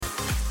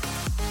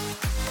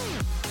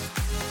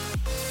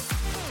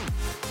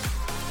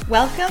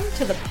Welcome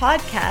to the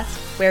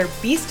podcast where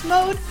beast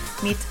mode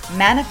meets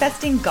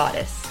manifesting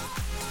goddess.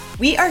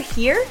 We are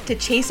here to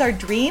chase our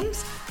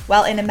dreams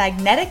while in a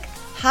magnetic,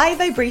 high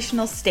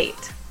vibrational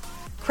state.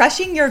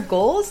 Crushing your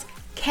goals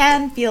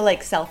can feel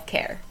like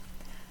self-care.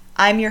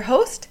 I'm your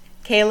host,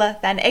 Kayla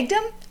Van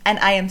Egdom, and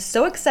I am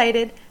so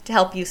excited to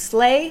help you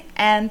slay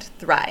and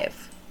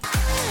thrive.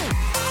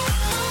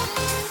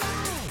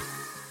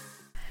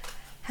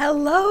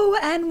 Hello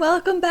and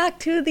welcome back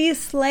to the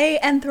Slay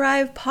and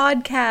Thrive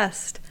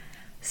podcast.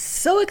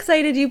 So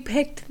excited you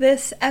picked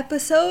this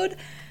episode.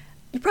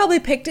 You probably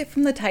picked it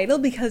from the title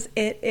because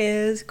it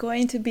is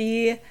going to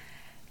be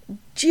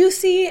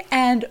juicy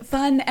and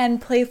fun and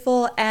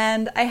playful,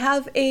 and I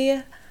have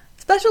a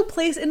special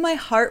place in my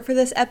heart for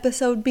this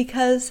episode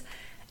because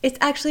it's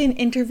actually an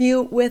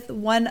interview with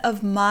one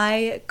of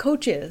my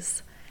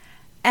coaches.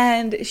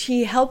 And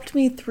she helped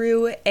me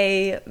through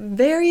a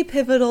very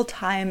pivotal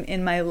time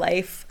in my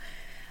life.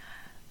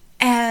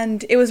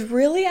 And it was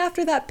really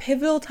after that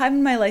pivotal time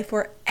in my life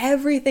where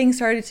everything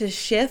started to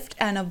shift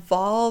and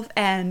evolve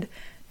and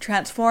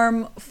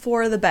transform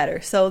for the better.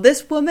 So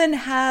this woman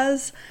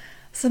has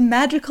some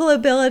magical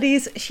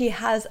abilities. She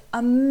has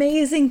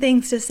amazing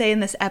things to say in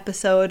this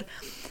episode.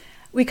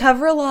 We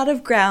cover a lot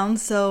of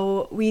ground.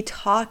 So we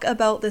talk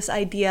about this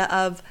idea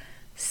of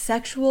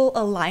sexual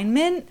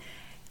alignment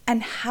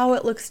and how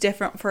it looks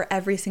different for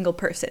every single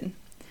person.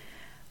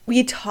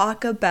 We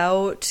talk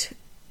about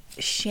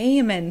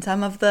shame and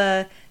some of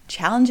the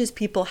challenges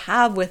people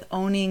have with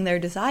owning their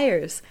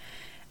desires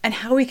and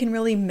how we can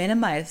really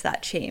minimize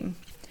that shame.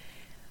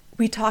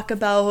 We talk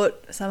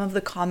about some of the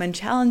common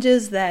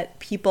challenges that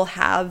people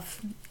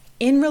have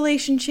in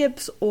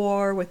relationships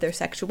or with their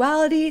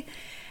sexuality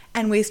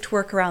and ways to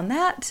work around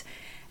that.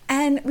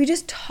 And we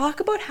just talk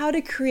about how to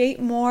create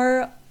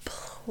more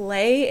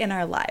play in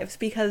our lives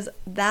because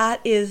that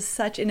is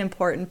such an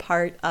important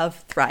part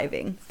of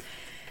thriving.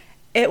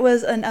 It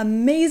was an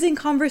amazing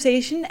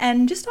conversation,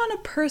 and just on a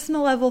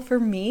personal level for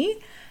me,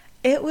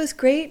 it was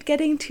great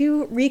getting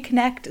to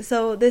reconnect.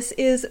 So this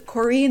is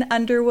Corrine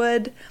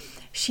Underwood.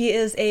 She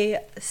is a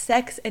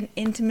sex and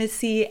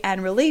intimacy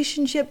and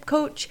relationship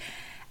coach,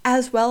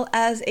 as well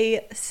as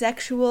a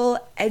sexual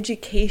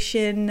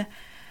education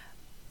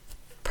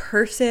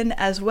person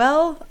as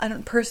well.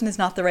 Person is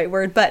not the right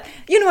word, but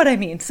you know what I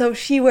mean. So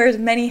she wears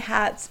many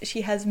hats,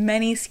 she has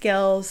many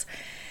skills,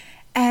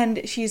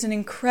 and she's an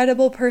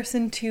incredible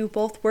person to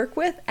both work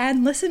with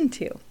and listen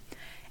to.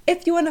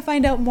 If you want to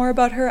find out more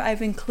about her,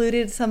 I've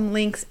included some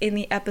links in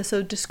the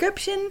episode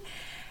description,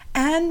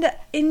 and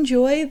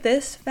enjoy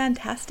this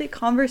fantastic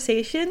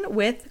conversation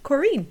with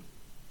Corrine.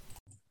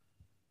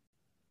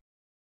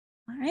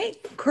 All right,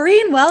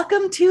 Corrine,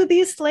 welcome to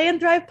the Slay and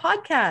Thrive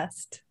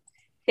podcast.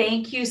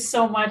 Thank you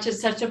so much.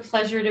 It's such a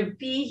pleasure to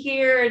be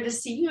here and to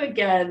see you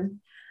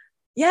again.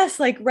 Yes,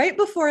 like right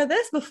before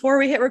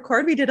we hit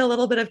record, we did a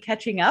little bit of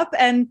catching up,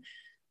 and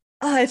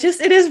it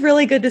is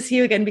really good to see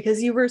you again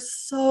because you were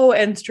so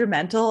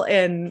instrumental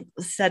in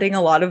setting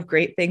a lot of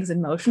great things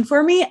in motion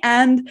for me.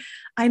 And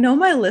I know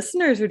my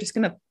listeners are just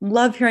going to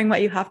love hearing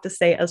what you have to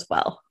say as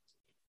well.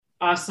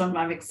 Awesome.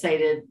 I'm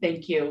excited.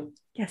 Thank you.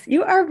 Yes,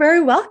 you are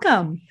very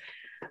welcome.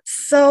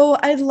 So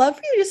I'd love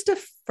for you just to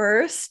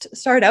first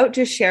start out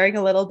just sharing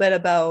a little bit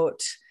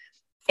about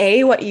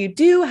what you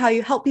do, how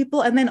you help people,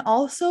 and then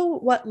also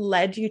what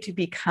led you to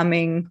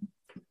becoming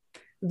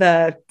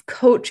the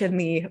coach and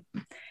the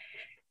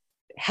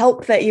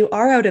help that you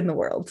are out in the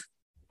world.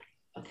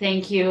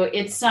 Thank you.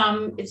 It's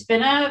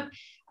been a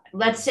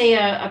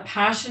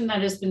passion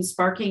that has been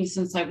sparking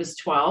since I was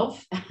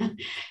 12.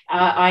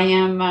 I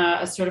am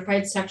a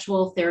certified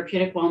sexual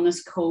therapeutic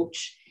wellness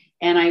coach,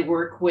 and I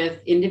work with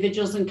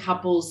individuals and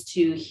couples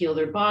to heal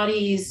their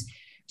bodies,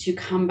 to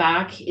come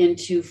back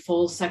into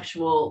full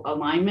sexual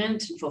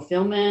alignment and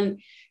fulfillment,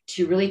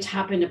 to really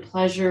tap into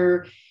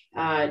pleasure,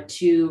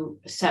 to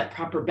set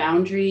proper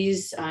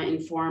boundaries in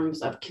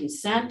forms of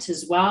consent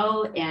as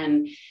well,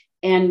 and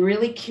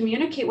really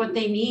communicate what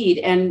they need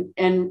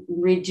and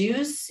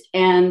reduce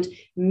and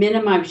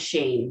minimize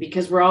shame,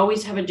 because we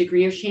always have a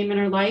degree of shame in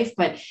our life,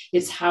 but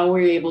it's how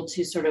we're able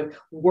to sort of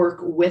work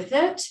with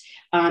it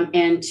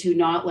and to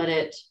not let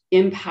it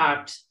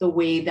impact the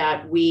way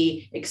that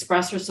we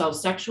express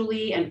ourselves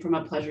sexually and from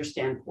a pleasure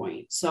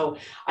standpoint. So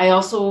I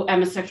also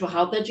am a sexual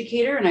health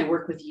educator, and I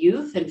work with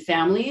youth and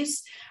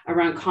families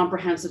around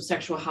comprehensive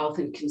sexual health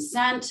and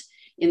consent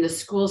in the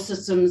school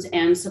systems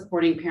and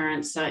supporting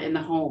parents in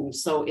the home.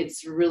 So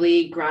it's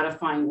really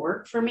gratifying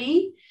work for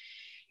me.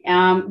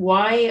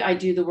 Why I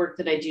do the work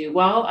that I do?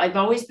 Well, I've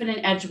always been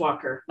an edge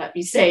walker, let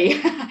me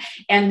say.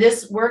 And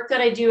this work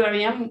that I do, I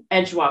am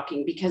edge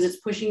walking because it's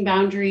pushing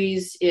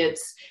boundaries. It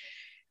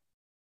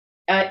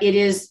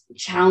is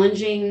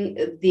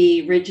challenging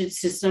the rigid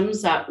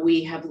systems that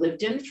we have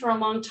lived in for a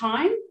long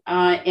time.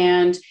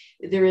 And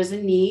there is a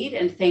need,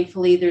 and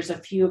thankfully there's a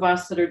few of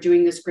us that are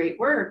doing this great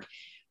work.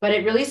 But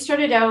it really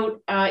started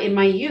out in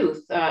my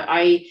youth.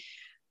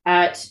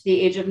 At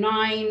the age of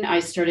 9, I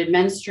started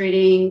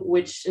menstruating,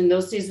 which in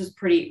those days was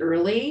pretty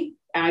early.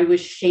 I was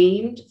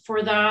shamed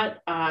for that.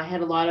 I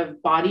had a lot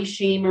of body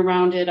shame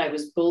around it. I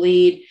was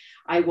bullied.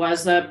 I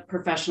was a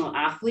professional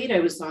athlete. I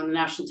was on the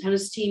national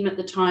tennis team at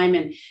the time.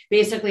 And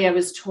basically, I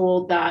was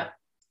told that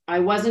I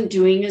wasn't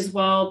doing as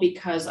well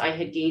because I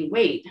had gained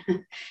weight.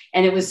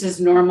 And it was this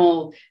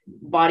normal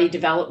body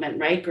development,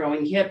 right?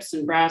 Growing hips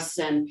and breasts.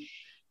 And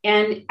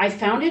I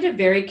found it a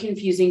very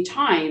confusing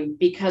time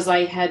because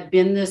I had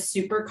been this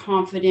super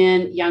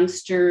confident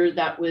youngster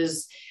that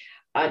was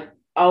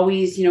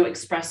always,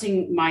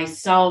 expressing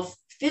myself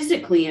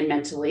physically and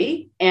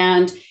mentally.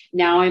 And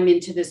now I'm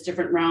into this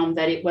different realm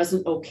that it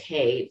wasn't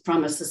okay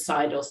from a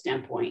societal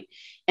standpoint.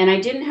 And I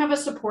didn't have a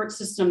support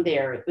system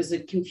there. It was a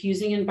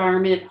confusing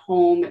environment at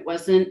home. It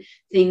wasn't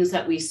things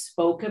that we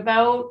spoke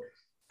about.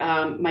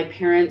 My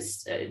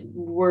parents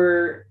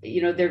were,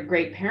 they're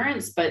great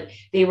parents, but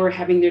they were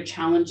having their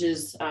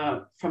challenges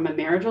from a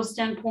marital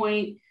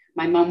standpoint.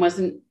 My mom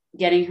wasn't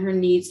getting her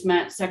needs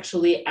met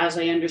sexually as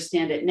I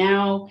understand it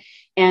now.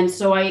 And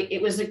so it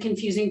was a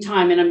confusing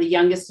time, and I'm the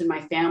youngest in my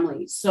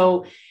family.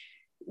 So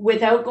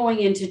without going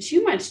into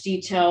too much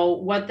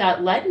detail, what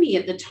that led me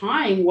at the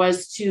time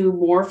was to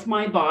morph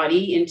my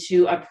body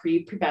into a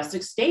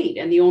prepubescent state.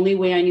 And the only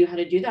way I knew how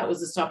to do that was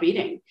to stop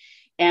eating.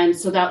 And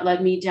so that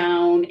led me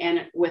down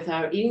and with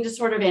an eating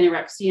disorder of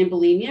anorexia and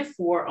bulimia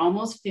for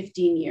almost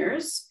 15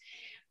 years.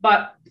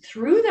 But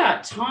through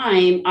that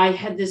time, I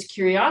had this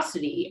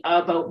curiosity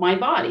about my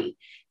body.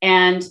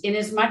 And in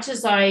as much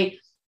as I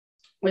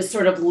was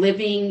sort of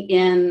living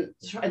in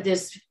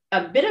this,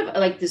 a bit of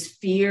like this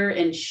fear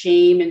and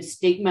shame and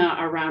stigma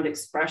around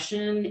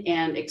expression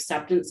and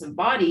acceptance of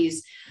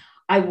bodies,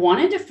 I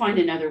wanted to find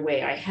another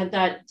way. I had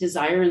that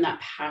desire and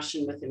that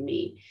passion within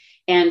me.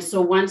 And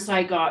so once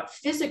I got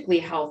physically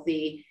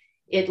healthy,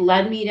 it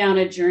led me down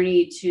a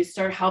journey to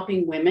start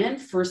helping women,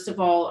 first of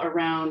all,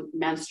 around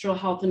menstrual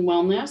health and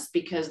wellness,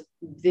 because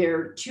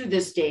to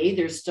this day,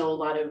 there's still a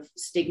lot of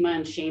stigma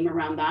and shame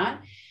around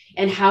that.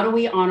 And how do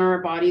we honor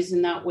our bodies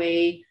in that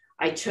way?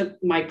 I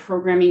took my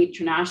programming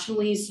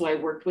internationally. So I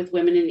worked with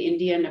women in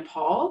India and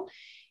Nepal.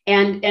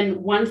 And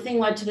one thing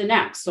led to the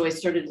next. So I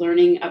started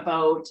learning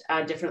about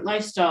different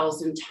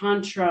lifestyles and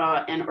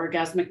tantra and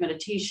orgasmic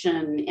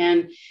meditation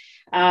and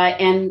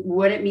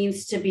what it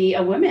means to be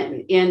a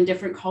woman in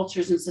different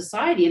cultures and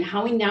society and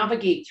how we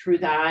navigate through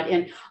that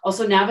and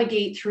also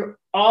navigate through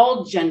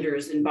all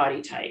genders and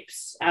body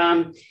types.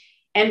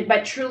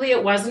 But truly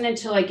it wasn't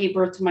until I gave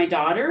birth to my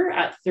daughter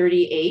at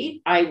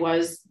 38, I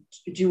was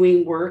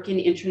doing work in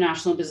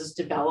international business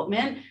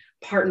development,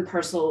 part and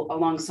parcel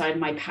alongside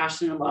my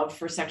passion and love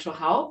for sexual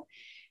health.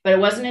 But it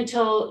wasn't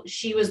until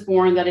she was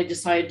born that I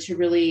decided to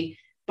really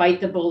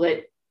bite the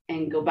bullet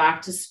and go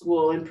back to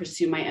school and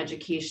pursue my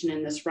education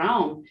in this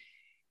realm.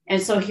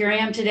 And so here I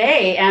am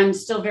today and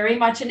still very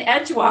much an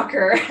edge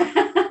walker,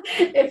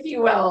 if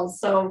you will.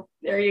 So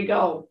there you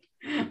go.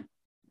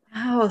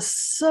 Oh,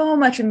 so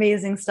much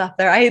amazing stuff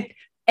there.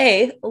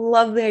 I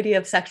love the idea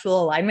of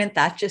sexual alignment.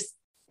 That just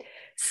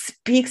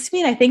speaks to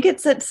me. And I think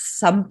it's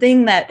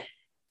something that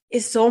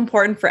is so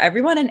important for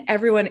everyone, and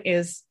everyone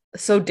is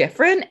so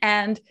different.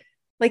 And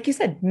like you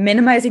said,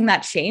 minimizing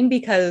that shame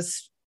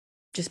because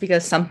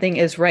something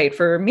is right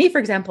for me, for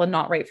example, and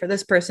not right for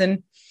this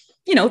person,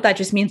 that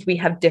just means we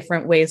have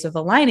different ways of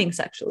aligning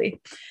sexually.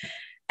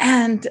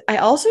 And I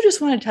also just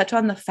want to touch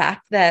on the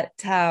fact that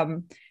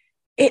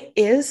it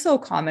is so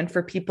common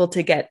for people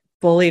to get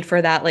bullied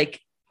for that, like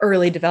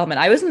early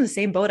development. I was in the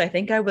same boat. I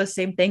think I was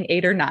same thing,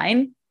 8 or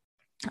 9.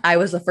 I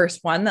was the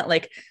first one that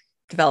like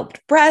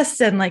developed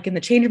breasts, and like in the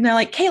change room, they're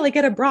like, Kayla,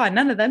 get a bra.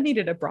 None of them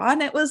needed a bra.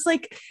 And it was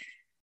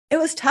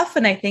tough.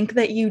 And I think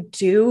that you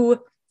do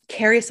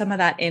carry some of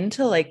that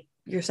into like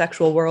your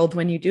sexual world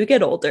when you do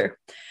get older.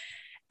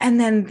 And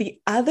then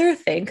the other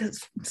thing,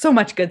 because so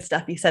much good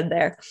stuff you said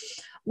there,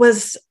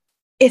 was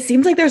it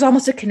seems like there's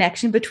almost a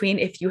connection between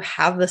if you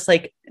have this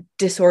like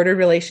disordered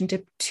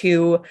relationship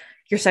to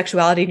your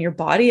sexuality and your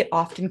body, it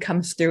often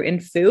comes through in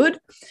food.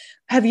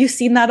 Have you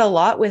seen that a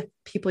lot with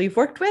people you've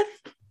worked with?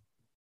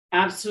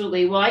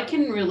 Absolutely. Well, I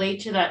can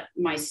relate to that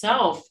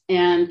myself.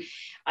 And,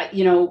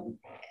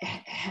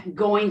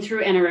 going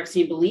through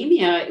anorexia and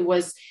bulimia,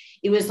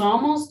 it was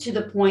almost to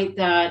the point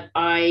that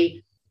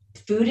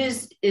food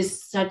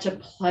is such a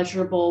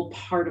pleasurable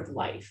part of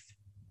life,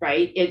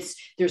 right?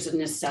 There's a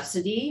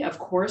necessity, of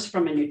course,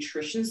 from a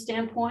nutrition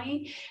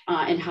standpoint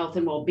and health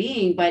and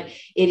well-being, but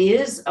it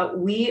is,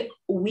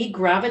 we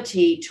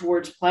gravitate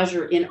towards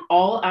pleasure in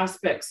all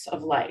aspects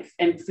of life,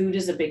 and food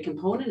is a big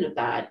component of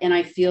that. And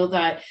I feel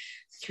that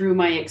through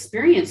my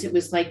experience, it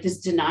was like this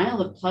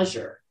denial of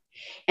pleasure.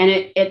 And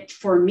it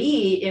for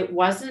me, it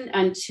wasn't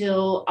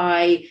until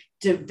I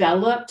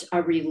developed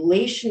a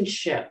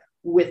relationship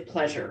with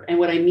pleasure. And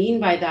what I mean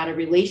by that, a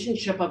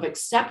relationship of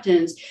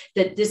acceptance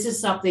that this is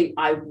something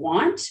I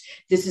want,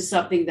 this is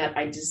something that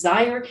I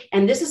desire,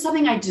 and this is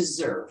something I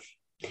deserve.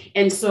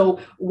 And so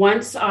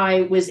once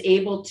I was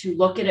able to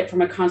look at it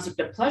from a concept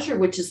of pleasure,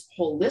 which is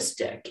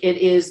holistic, it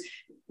is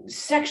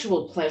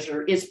sexual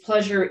pleasure, it's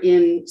pleasure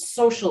in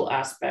social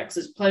aspects,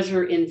 it's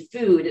pleasure in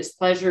food, it's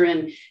pleasure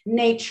in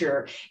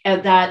nature,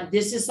 and that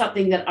this is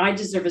something that I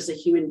deserve as a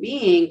human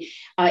being.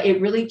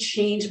 It really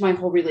changed my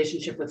whole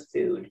relationship with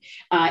food.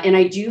 And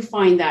I do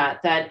find that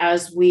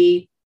as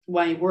when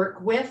I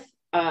work with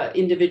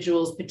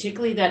individuals,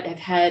 particularly that have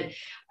had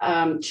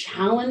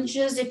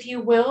challenges, if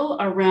you will,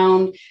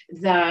 around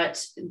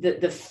that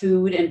the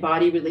food and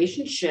body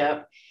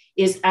relationship,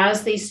 is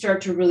as they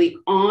start to really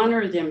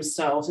honor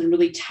themselves and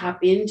really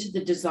tap into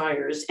the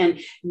desires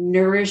and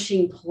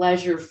nourishing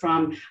pleasure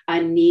from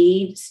a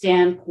need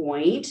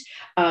standpoint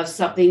of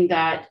something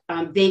that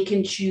they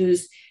can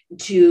choose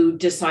to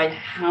decide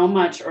how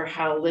much or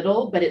how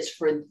little, but it's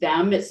for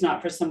them, it's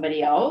not for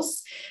somebody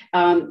else,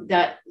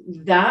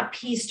 that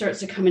piece starts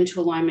to come into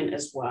alignment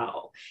as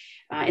well.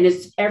 And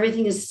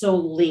everything is so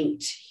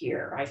linked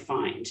here, I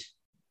find.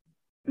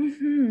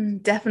 Mm-hmm.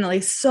 Definitely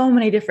so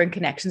many different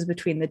connections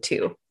between the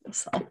two.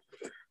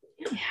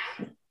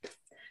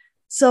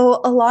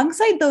 So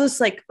alongside those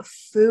like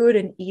food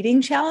and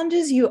eating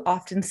challenges, you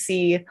often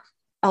see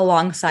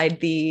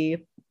alongside the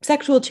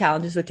sexual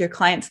challenges with your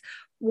clients,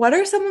 what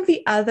are some of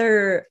the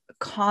other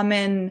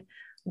common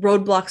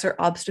roadblocks or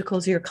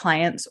obstacles your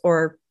clients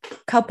or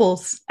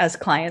couples as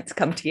clients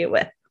come to you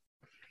with?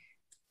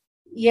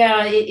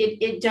 Yeah,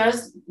 it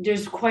does.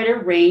 There's quite a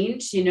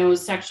range.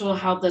 Sexual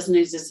health doesn't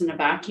exist in a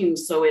vacuum.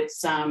 So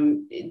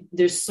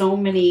there's so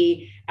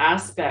many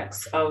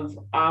aspects of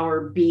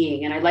our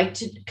being. And I like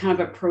to kind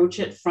of approach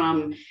it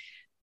from,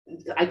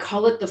 I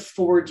call it the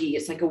 4D.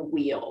 It's like a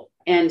wheel.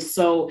 And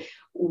so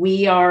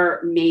we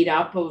are made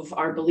up of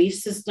our belief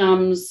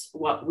systems,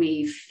 what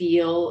we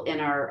feel in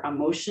our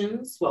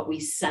emotions, what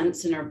we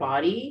sense in our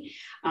body.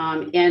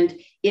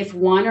 And if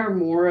one or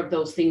more of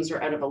those things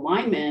are out of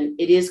alignment,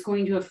 it is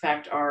going to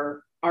affect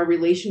our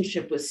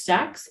relationship with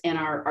sex and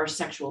our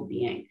sexual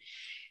being.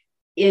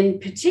 In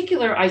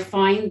particular, I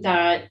find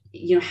that,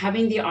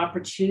 having the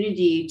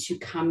opportunity to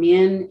come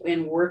in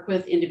and work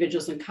with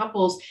individuals and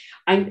couples,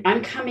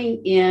 I'm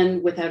coming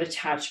in without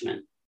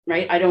attachment,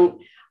 right? I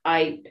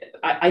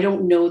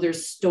don't know their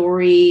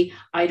story.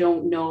 I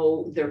don't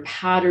know their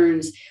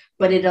patterns,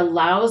 but it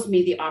allows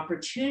me the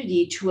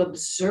opportunity to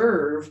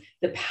observe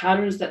the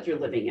patterns that they're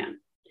living in.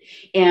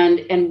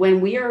 And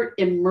when we are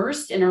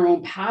immersed in our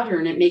own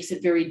pattern, it makes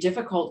it very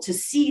difficult to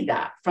see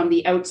that from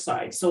the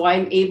outside. So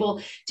I'm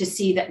able to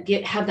see that,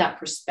 have that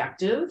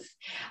perspective.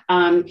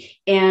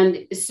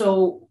 And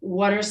so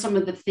what are some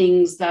of the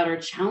things that are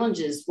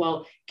challenges?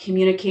 Well,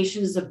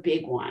 communication is a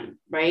big one,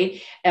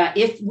 right?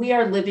 If we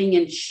are living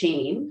in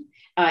shame,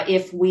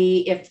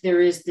 if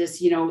there is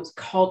this,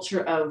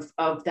 culture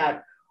of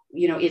that,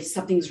 it's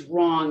something's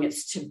wrong,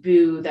 it's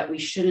taboo, that we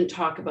shouldn't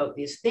talk about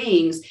these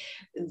things,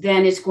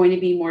 then it's going to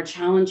be more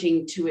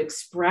challenging to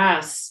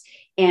express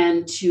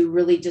and to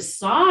really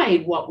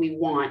decide what we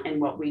want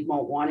and what we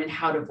won't want and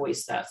how to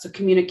voice that. So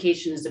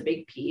communication is a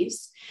big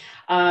piece,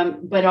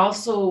 but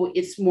also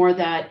it's more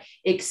that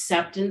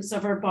acceptance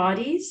of our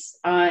bodies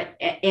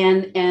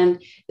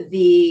and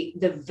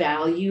the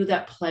value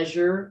that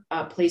pleasure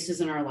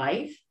places in our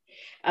life.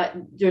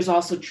 There's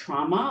also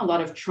trauma, a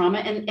lot of trauma,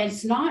 and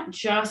it's not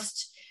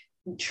just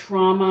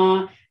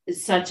trauma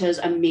such as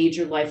a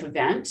major life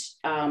event,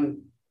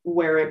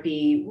 where it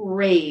be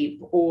rape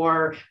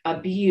or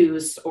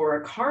abuse or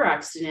a car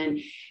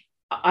accident.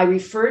 I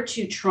refer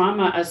to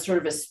trauma as sort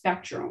of a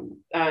spectrum.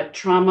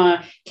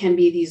 Trauma can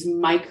be these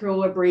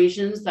micro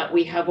abrasions that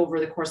we have over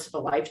the course of a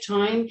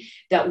lifetime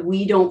that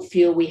we don't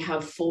feel we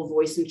have full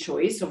voice and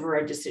choice over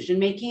our decision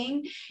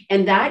making.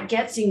 And that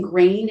gets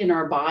ingrained in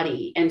our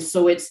body. And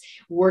so it's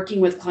working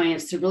with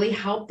clients to really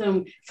help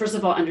them, first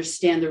of all,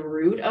 understand the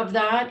root of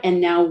that,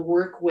 and now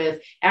work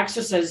with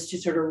exercises to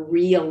sort of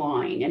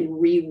realign and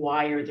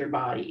rewire their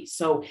body.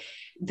 So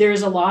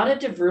there's a lot of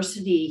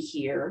diversity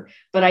here,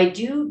 but I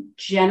do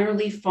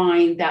generally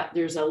find that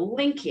there's a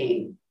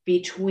linking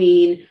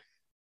between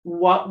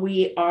what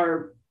we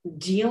are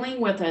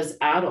dealing with as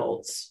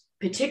adults,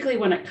 particularly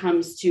when it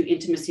comes to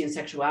intimacy and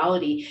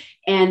sexuality,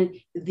 and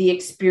the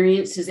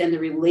experiences and the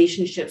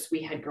relationships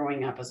we had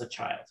growing up as a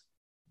child.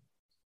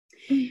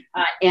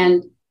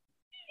 And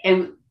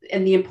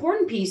the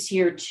important piece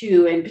here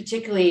too, and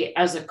particularly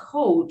as a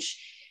coach,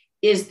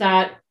 is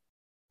that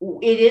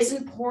it is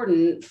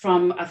important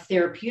from a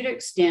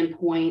therapeutic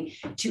standpoint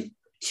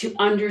to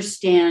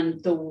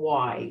understand the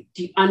why,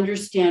 to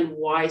understand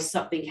why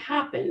something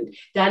happened.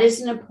 That is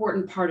an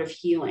important part of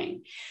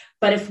healing.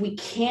 But if we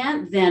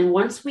can't, then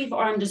once we've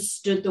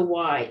understood the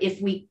why,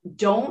 if we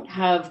don't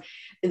have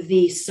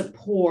the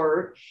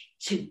support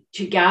to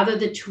gather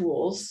the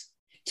tools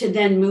to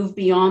then move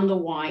beyond the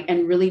why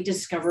and really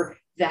discover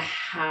the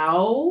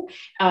how,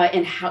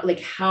 and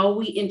how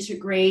we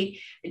integrate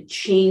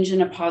change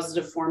in a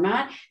positive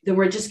format, then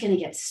we're just going to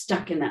get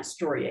stuck in that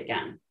story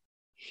again.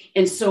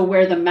 And so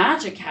where the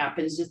magic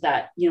happens is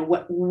that,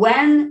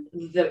 when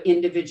the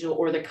individual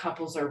or the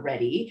couples are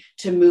ready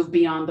to move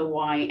beyond the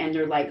why, and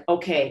they're like,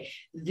 okay,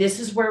 this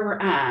is where we're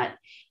at,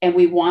 and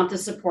we want the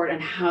support on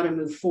how to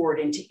move forward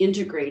and to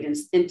integrate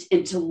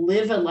and to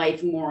live a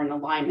life more in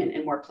alignment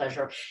and more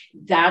pleasure.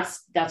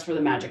 That's where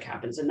the magic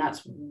happens. And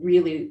that's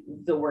really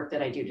the work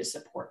that I do to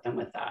support them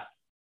with that.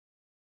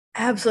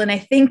 Absolutely.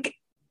 And I think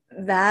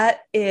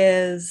that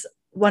is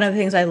one of the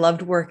things I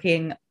loved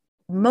working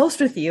most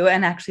with you,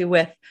 and actually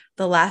with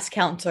the last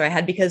counselor I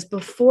had, because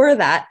before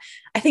that,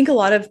 I think a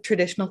lot of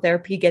traditional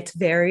therapy gets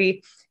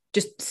very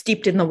just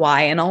steeped in the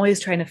why and always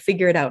trying to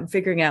figure it out and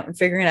figuring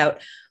it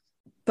out.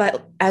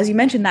 But as you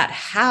mentioned, that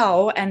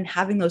how and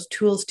having those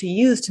tools to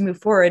use to move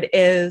forward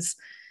is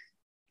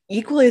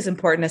equally as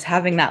important as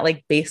having that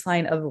like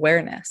baseline of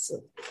awareness.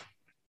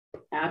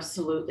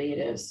 Absolutely, it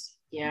is.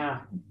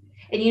 Yeah.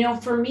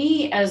 And, for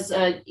me as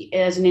an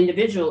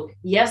individual,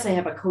 yes, I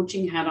have a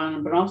coaching hat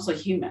on, but also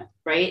human,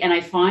 right? And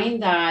I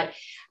find that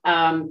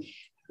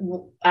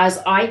as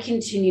I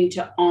continue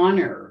to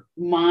honor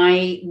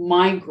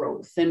my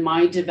growth and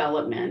my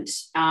development,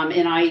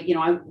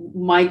 and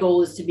my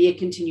goal is to be a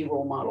continued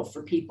role model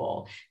for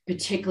people,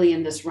 particularly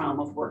in this realm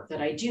of work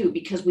that I do,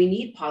 because we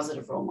need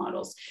positive role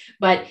models.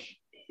 But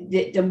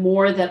the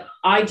more that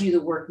I do the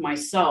work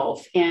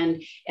myself,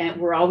 and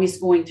we're always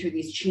going through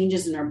these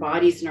changes in our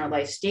bodies and our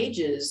life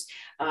stages,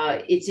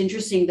 it's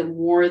interesting, the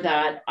more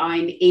that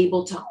I'm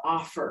able to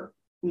offer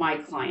my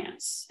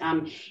clients,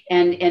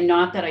 and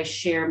not that I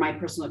share my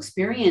personal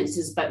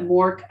experiences, but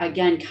more,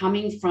 again,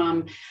 coming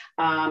from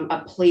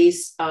a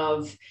place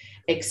of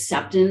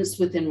acceptance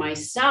within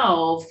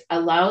myself,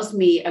 allows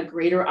me a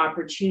greater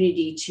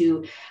opportunity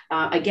to,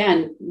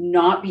 again,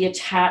 not be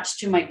attached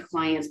to my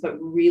clients, but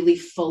really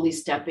fully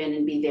step in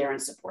and be there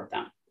and support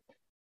them.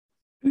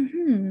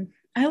 Mm-hmm.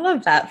 I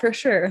love that for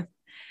sure.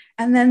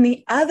 And then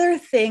the other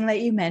thing that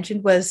you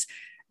mentioned was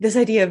this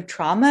idea of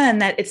trauma,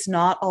 and that it's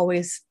not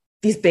always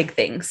these big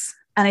things.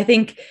 And I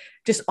think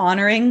just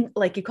honoring,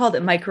 like you called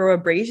it, micro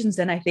abrasions,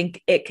 and I think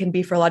it can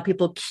be for a lot of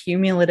people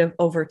cumulative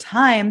over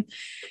time.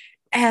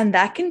 And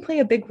that can play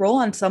a big role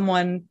on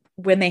someone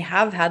when they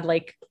have had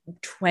like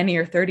 20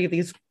 or 30 of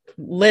these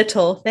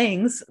little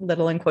things,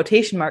 little in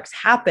quotation marks,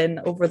 happen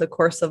over the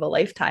course of a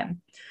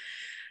lifetime.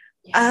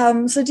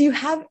 So do you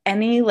have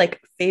any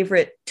like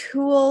favorite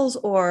tools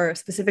or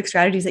specific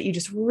strategies that you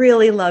just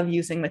really love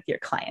using with your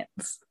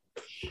clients?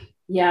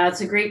 Yeah,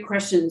 it's a great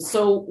question.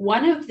 So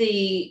one of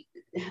the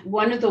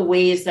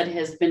ways that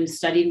has been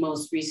studied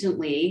most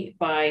recently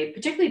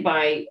particularly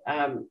by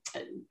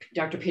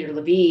Dr. Peter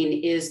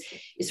Levine is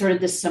sort of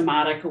the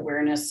somatic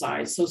awareness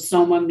side. So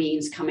soma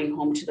means coming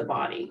home to the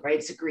body, right?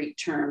 It's a Greek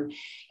term.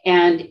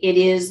 And it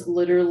is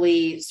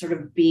literally sort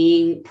of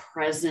being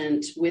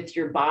present with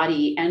your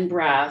body and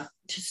breath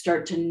to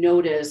start to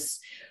notice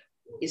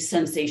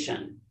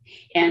sensation.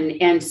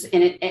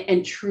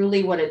 And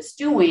truly what it's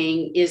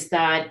doing is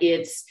that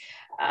it's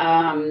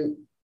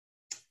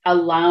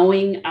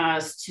allowing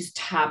us to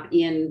tap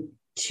in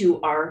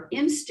to our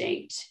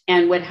instinct.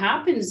 And what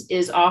happens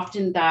is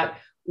often that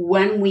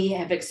when we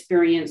have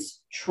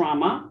experienced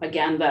trauma,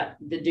 again,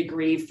 the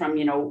degree from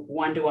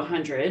 1 to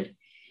 100,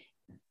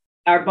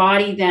 our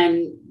body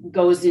then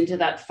goes into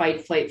that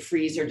fight, flight,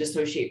 freeze, or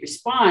dissociate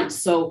response.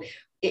 So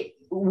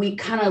we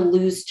kind of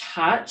lose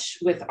touch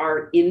with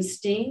our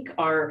instinct,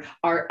 our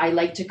I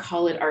like to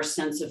call it our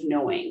sense of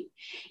knowing.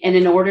 And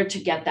in order to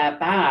get that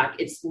back,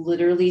 it's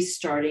literally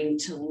starting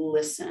to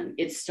listen.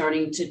 It's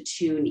starting to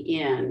tune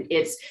in.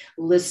 It's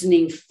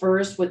listening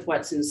first with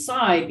what's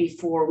inside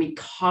before we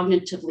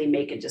cognitively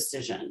make a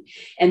decision.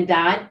 And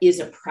that is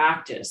a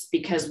practice,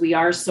 because we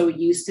are so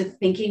used to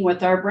thinking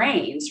with our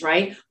brains,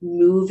 right?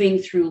 Moving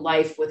through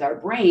life with our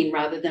brain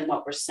rather than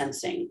what we're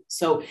sensing.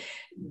 So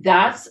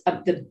that's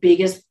the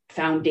biggest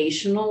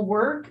foundational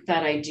work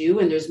that I do.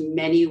 And there's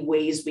many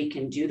ways we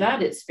can do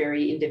that. It's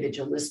very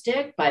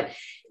individualistic, but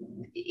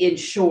in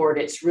short,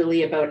 it's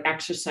really about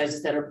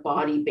exercises that are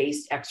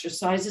body-based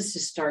exercises to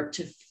start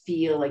to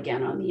feel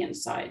again on the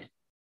inside.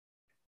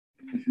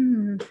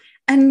 Mm-hmm.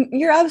 And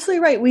you're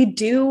absolutely right. We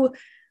do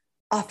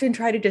often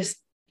try to just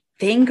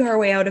think our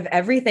way out of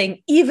everything,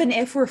 even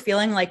if we're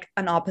feeling like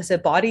an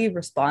opposite body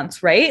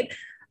response, right?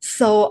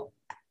 So,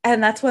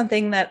 and that's one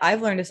thing that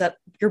I've learned, is that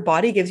your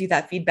body gives you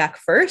that feedback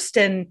first,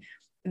 and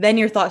then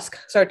your thoughts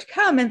start to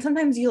come. And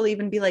sometimes you'll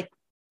even be like,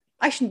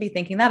 I shouldn't be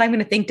thinking that. I'm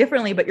going to think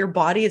differently, but your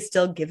body is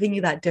still giving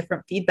you that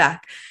different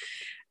feedback.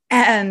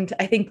 And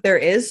I think there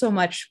is so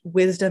much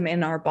wisdom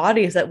in our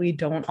bodies that we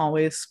don't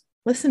always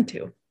listen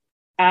to.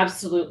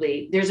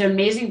 Absolutely. There's an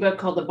amazing book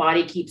called The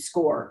Body Keeps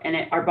Score,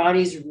 and our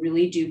bodies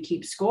really do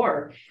keep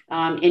score.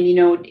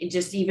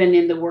 Just even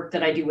in the work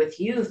that I do with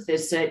youth,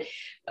 is that,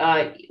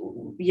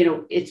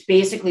 it's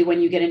basically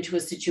when you get into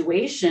a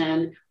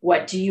situation,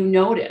 what do you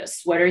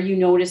notice? What are you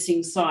noticing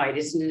inside?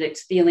 Is it a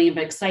feeling of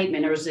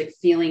excitement, or is it a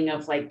feeling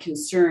of like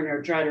concern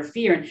or dread or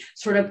fear? And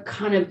sort of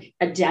kind of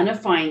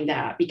identifying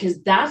that,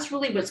 because that's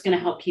really what's going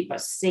to help keep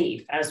us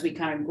safe as we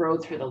kind of grow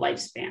through the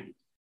lifespan.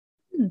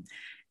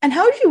 And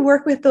how do you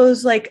work with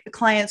those like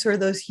clients or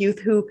those youth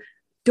who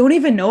don't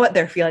even know what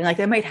they're feeling? Like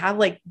they might have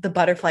like the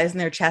butterflies in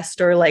their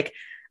chest or like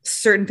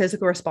certain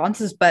physical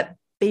responses, but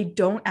they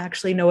don't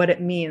actually know what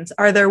it means.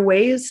 Are there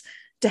ways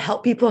to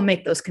help people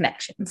make those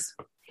connections?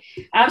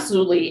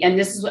 Absolutely. And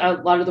this is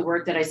a lot of the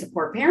work that I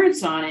support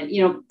parents on.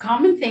 And,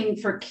 common thing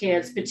for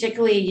kids,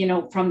 particularly,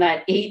 from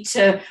that 8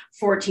 to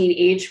 14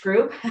 age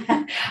group,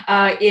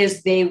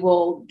 is they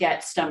will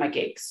get stomach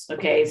aches.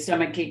 Okay.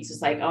 Stomach aches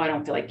is like, oh, I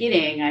don't feel like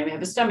eating. I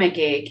have a stomach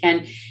ache.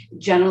 And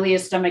generally a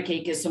stomach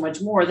ache is so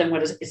much more than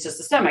it's just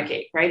a stomach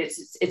ache, right?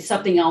 It's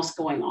something else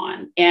going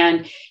on.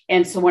 And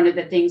so one of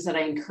the things that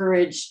I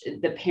encourage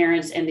the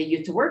parents and the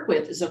youth to work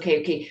with is,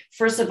 okay,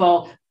 first of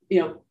all,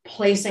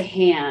 place a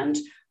hand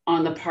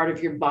on the part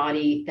of your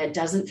body that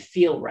doesn't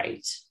feel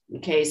right.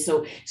 Okay.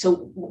 So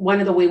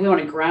one of the way we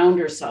want to ground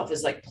ourselves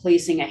is like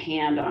placing a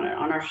hand on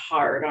our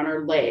heart, on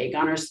our leg,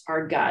 on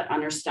our gut,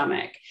 on our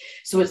stomach.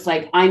 So it's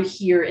like, I'm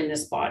here in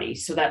this body.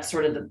 So that's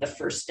sort of the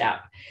first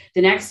step.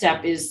 The next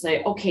step is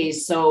like, okay,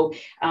 so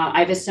I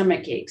have a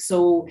stomach ache.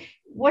 So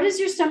what is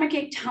your stomach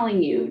ache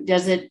telling you?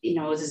 Does it,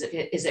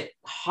 is it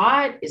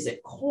hot? Is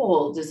it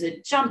cold? Is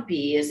it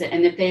jumpy?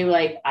 And if they were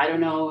like, I don't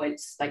know,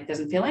 it's like,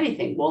 doesn't feel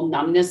anything. Well,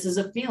 numbness is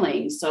a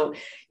feeling. So,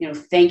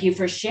 thank you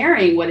for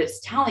sharing what it's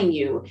telling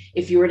you.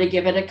 If you were to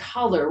give it a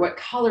color, what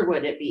color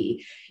would it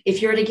be?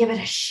 If you were to give it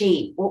a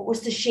shape, what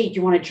was the shape?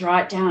 You want to draw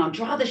it down,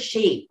 draw the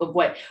shape of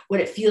what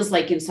it feels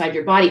like inside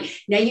your body.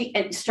 Now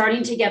you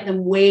starting to get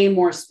them way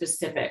more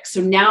specific.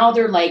 So now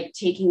they're like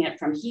taking it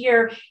from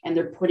here and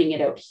they're putting it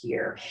out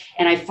here.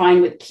 And I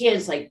find with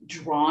kids, like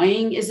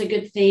drawing is a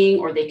good thing,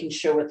 or they can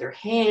show with their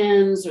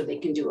hands, or they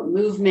can do a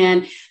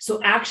movement.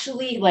 So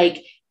actually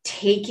like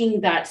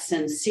taking that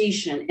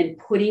sensation and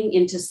putting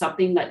into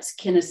something that's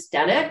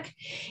kinesthetic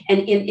and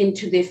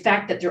into the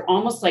effect that they're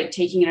almost like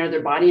taking it out of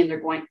their body and they're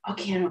going,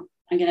 okay,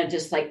 I'm going to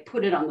just like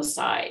put it on the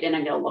side and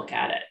I'm going to look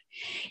at it.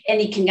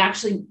 And you can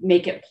actually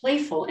make it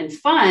playful and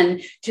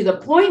fun to the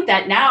point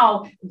that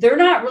now they're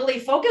not really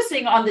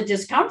focusing on the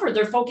discomfort.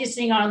 They're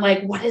focusing on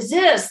like, what is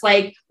this?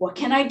 Like, what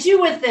can I do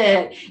with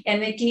it?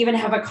 And they can even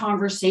have a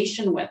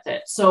conversation with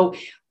it. So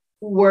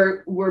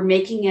we're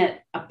making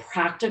it a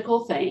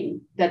practical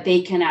thing that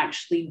they can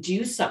actually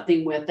do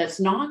something with that's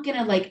not going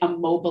to like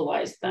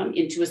immobilize them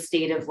into a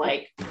state of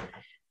like,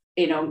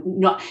 we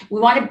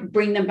want to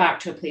bring them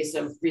back to a place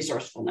of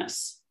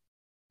resourcefulness.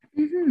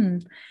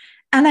 Mm-hmm.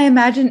 And I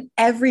imagine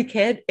every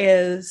kid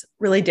is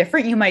really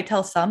different. You might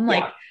tell some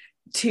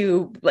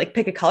to like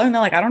pick a color and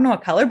they're like, I don't know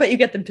what color, but you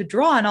get them to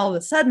draw and all of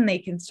a sudden they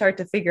can start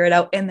to figure it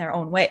out in their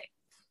own way.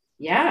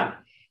 Yeah.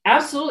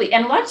 Absolutely.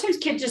 And a lot of times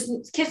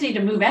kids need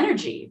to move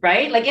energy,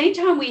 right? Like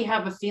anytime we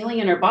have a feeling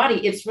in our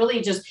body, it's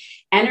really just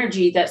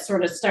energy that's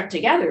sort of stuck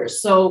together.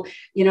 So,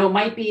 it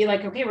might be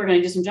like, okay, we're going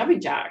to do some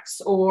jumping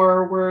jacks,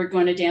 or we're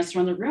going to dance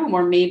around the room,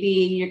 or maybe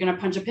you're going to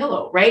punch a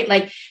pillow, right?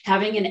 Like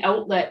having an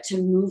outlet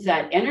to move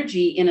that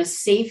energy in a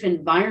safe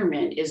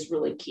environment is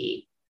really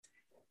key.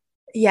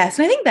 Yes.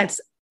 And I think that's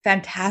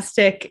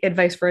fantastic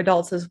advice for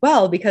adults as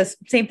well, because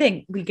same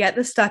thing, we get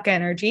the stuck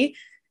energy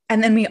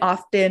and then we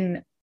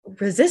often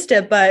resist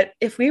it. But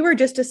if we were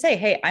just to say,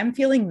 hey, I'm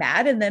feeling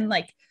mad, and then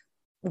like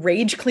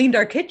rage cleaned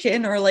our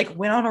kitchen or like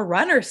went on a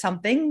run or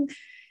something,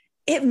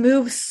 it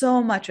moves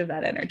so much of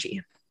that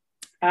energy.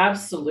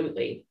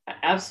 Absolutely.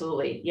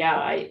 Yeah.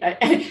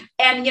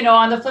 And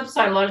on the flip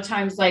side, a lot of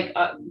times, like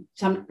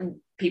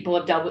some people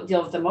have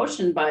deal with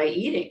emotion by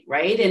eating,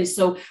 right? And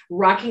so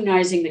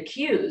recognizing the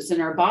cues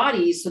in our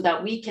bodies so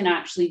that we can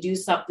actually do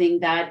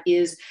something that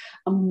is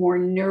a more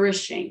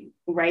nourishing,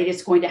 right?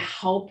 It's going to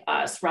help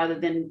us rather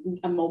than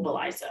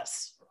immobilize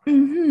us.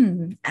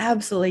 Mm-hmm.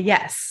 Absolutely.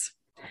 Yes.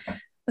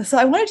 So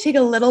I want to take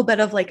a little bit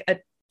of like a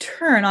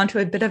turn onto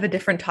a bit of a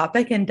different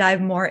topic and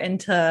dive more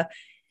into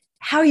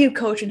how you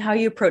coach and how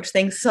you approach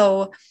things.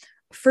 So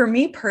for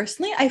me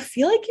personally, I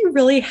feel like you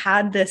really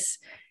had this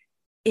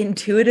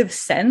intuitive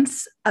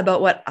sense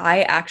about what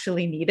I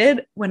actually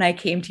needed when I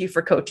came to you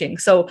for coaching.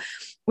 So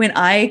when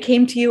I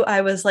came to you,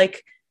 I was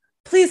like,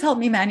 please help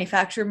me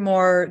manufacture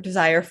more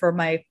desire for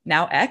my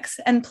now ex,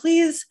 and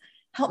please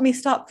help me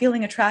stop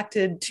feeling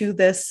attracted to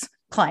this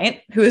client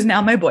who is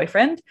now my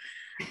boyfriend.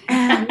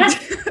 And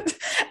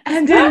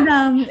and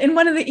in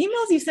one of the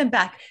emails you sent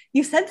back,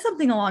 you said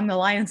something along the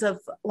lines of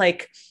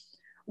like,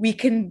 we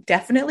can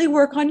definitely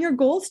work on your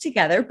goals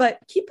together, but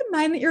keep in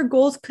mind that your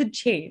goals could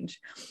change.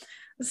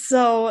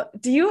 So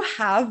do you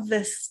have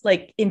this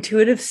like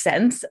intuitive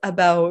sense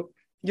about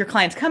your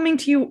clients coming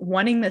to you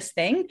wanting this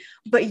thing,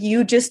 but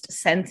you just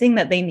sensing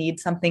that they need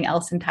something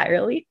else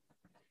entirely?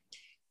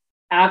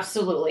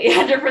 Absolutely.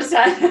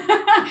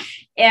 100%.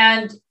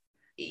 And,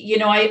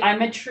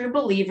 I'm a true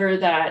believer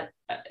that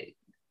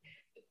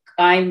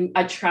I'm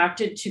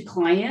attracted to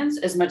clients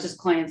as much as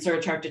clients are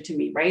attracted to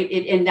me, right?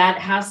 And that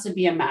has to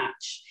be a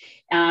match.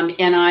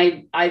 And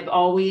I've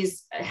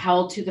always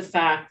held to the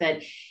fact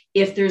that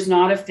if there's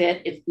not a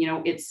fit, if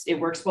it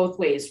works both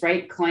ways,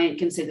 right? Client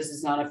can say, this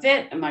is not a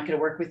fit, I'm not going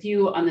to work with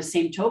you. On the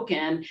same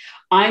token,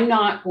 I'm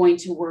not going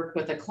to work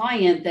with a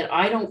client that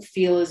I don't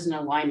feel is in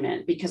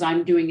alignment, because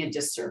I'm doing a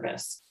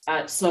disservice.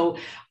 So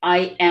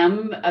I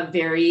am a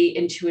very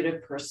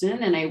intuitive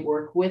person, and I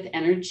work with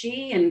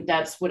energy, and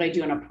that's what I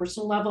do on a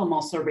personal level. I'm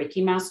also a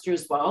Reiki master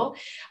as well.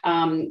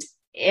 And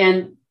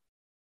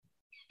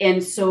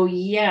so,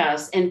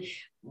 yes.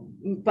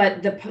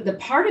 But the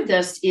part of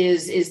this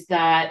is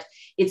that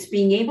it's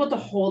being able to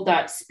hold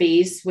that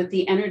space with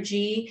the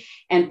energy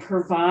and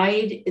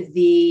provide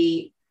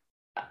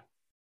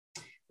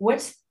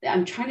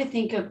I'm trying to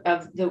think of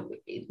the,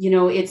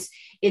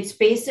 it's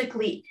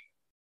basically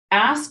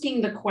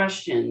asking the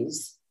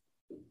questions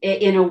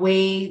in a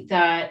way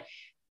that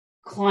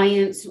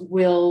clients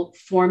will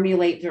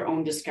formulate their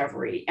own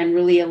discovery, and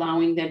really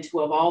allowing them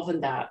to evolve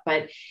in that.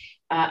 But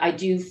I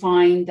do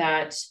find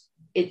that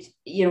it's,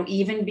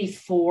 even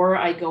before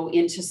I go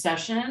into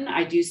session,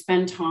 I do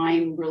spend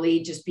time really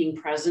just being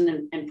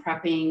present and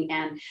prepping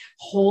and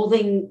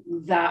holding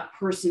that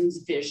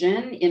person's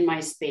vision in my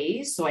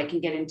space so I can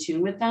get in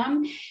tune with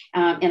them.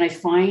 And I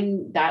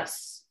find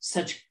that's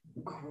such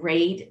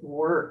great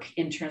work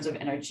in terms of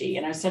energy.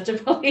 And I'm such a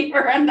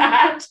believer in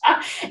that.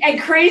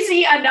 And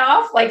crazy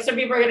enough, like some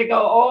people are going to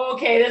go, oh,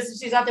 okay,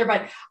 she's out there,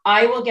 but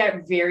I will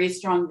get very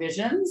strong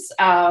visions,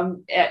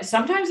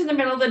 sometimes in the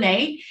middle of the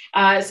night,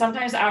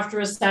 sometimes after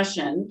a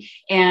session.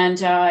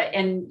 And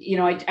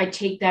I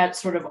take that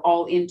sort of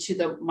all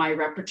into my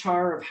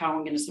repertoire of how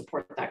I'm going to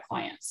support that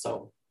client.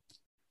 So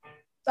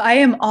I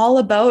am all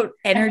about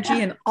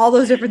energy and all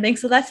those different things.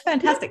 So that's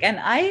fantastic. And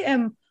I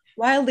am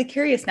wildly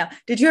curious now.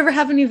 Did you ever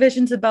have any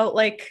visions about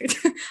like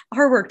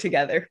our work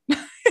together?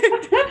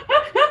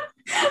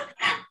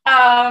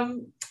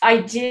 I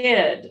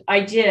did.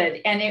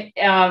 And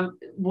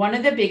one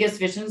of the biggest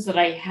visions that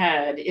I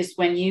had is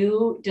when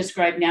you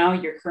describe now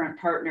your current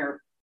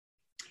partner,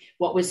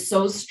 what was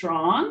so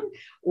strong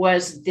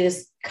was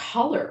this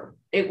color.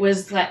 It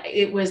was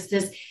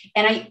this,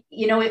 and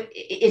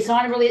it's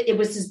not really, it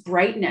was this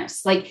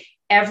brightness, like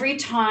every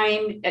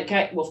time.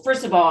 Okay, well,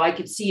 first of all, I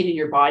could see it in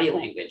your body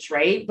language,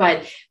 right?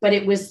 But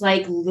it was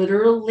like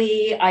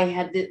literally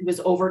was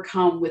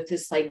overcome with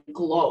this like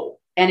glow,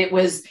 and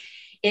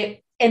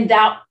and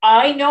that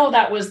I know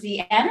that was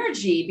the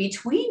energy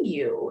between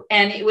you.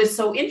 And it was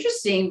so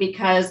interesting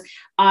because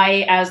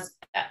as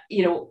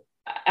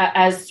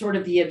sort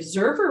of the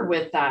observer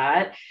with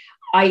that,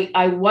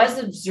 I was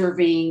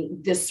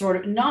observing this sort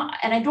of and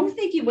I don't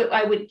think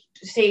I would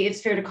say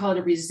it's fair to call it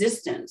a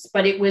resistance,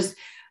 but it was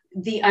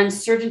the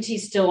uncertainty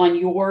still on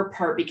your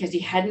part, because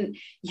you hadn't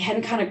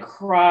kind of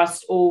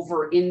crossed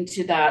over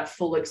into that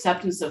full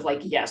acceptance of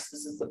like, yes,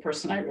 this is the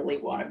person I really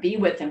want to be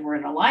with, and we're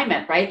in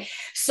alignment, right?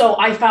 So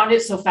I found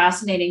it so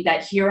fascinating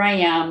that here I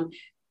am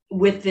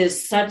with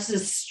such a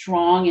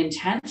strong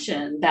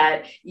intention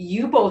that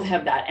you both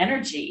have that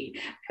energy,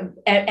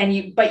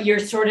 but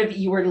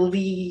you were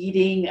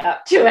leading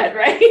up to it,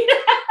 right?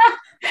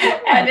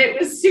 And it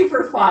was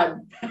super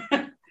fun.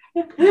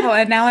 Oh,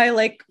 and now I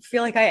like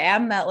feel like I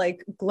am that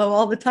like glow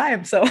all the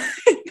time. So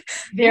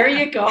there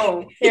you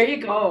go.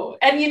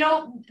 And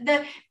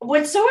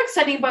what's so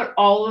exciting about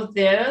all of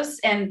this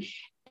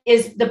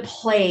is the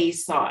play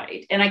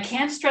side. And I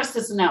can't stress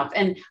this enough.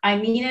 And I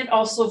mean it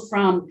also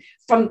from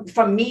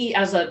me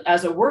as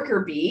a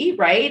worker bee,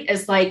 right?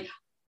 As like,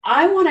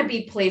 I want to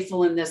be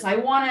playful in this.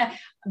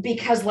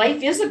 Because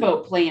life is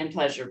about play and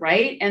pleasure,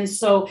 right? And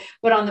so,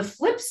 but on the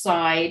flip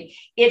side,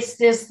 it's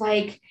this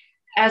like,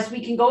 as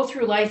we can go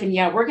through life, and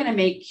we're going to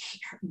make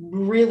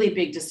really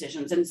big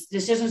decisions, and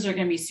decisions are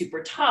going to be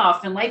super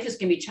tough, and life is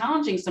going to be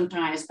challenging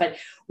sometimes. But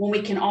when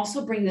we can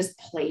also bring this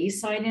play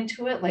side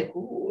into it, like,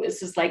 ooh,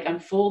 this is like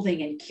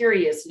unfolding and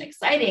curious and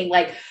exciting,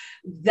 like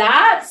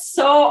that's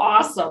so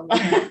awesome.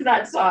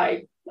 That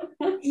side.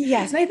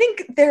 Yes. And I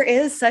think there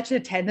is such a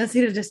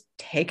tendency to just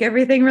take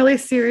everything really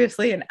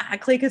seriously and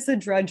act like it's a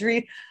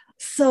drudgery.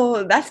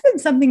 So that's been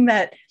something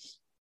that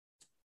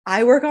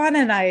I work on,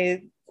 and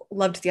I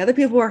loved the other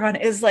people work on,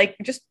 is like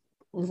just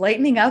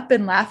lightening up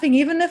and laughing,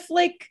 even if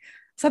like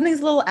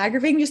something's a little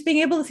aggravating, just being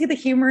able to see the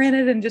humor in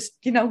it and just,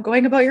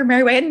 going about your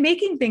merry way and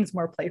making things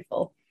more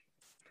playful.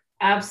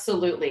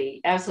 Absolutely.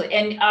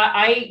 And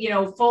I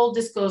full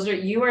disclosure,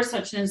 you are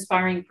such an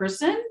inspiring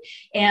person,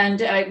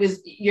 and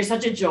you're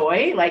such a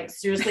joy, like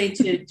seriously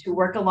to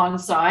work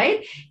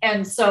alongside.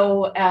 And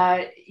so,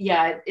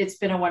 it's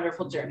been a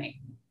wonderful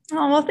journey.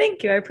 Oh, well,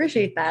 thank you. I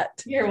appreciate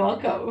that. You're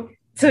welcome.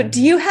 So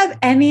do you have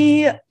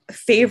any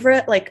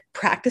favorite like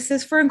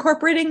practices for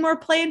incorporating more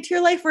play into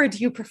your life, or do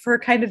you prefer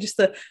kind of just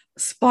the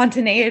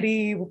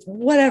spontaneity,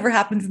 whatever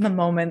happens in the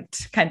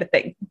moment kind of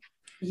thing?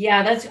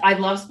 Yeah, I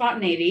love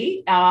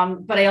spontaneity.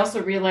 But I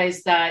also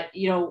realize that,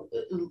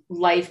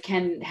 life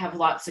can have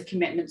lots of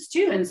commitments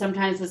too. And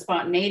sometimes the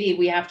spontaneity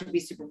we have to be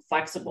super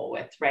flexible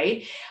with,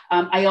 right?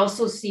 I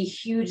also see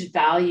huge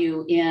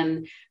value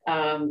in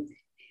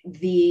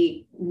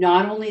the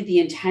not only the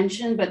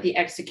intention but the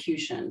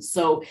execution.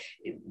 So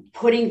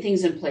putting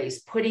things in place,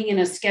 putting in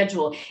a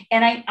schedule.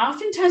 And I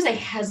oftentimes I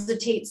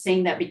hesitate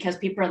saying that because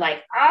people are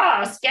like,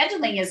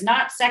 scheduling is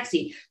not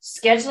sexy.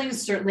 Scheduling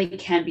certainly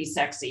can be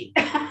sexy.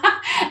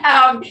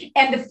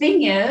 And the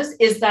thing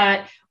is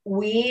that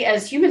we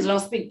as humans, and I'll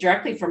speak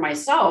directly for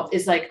myself,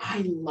 is like,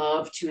 I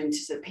love to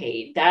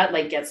anticipate. That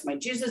like gets my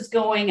juices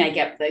going. I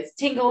get the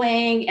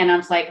tingling, and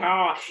I'm like,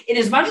 and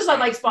as much as I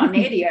like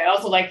spontaneity, I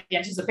also like the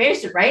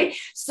anticipation, right?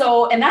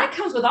 So, and that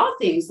comes with all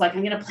things. Like,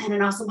 I'm going to plan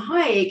an awesome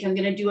hike. I'm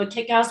going to do a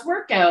kick-ass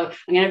workout.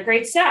 I'm going to have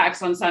great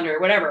sex on Sunday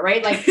or whatever,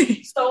 right? Like,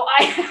 so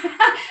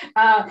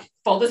I,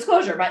 full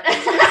disclosure, but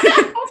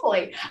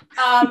hopefully.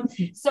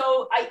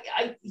 So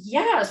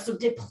so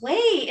to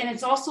play, and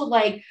it's also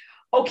like,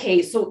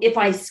 okay, so if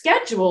I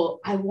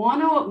schedule, I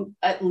want to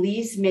at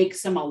least make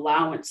some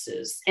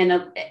allowances.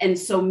 And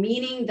so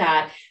meaning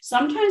that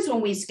sometimes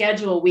when we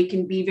schedule, we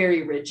can be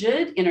very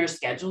rigid in our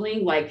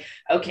scheduling, like,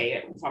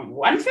 okay, from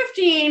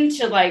 1:15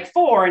 to like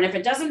 4. And if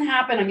it doesn't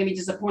happen, I'm going to be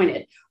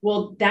disappointed.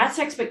 Well, that's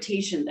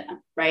expectation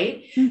then,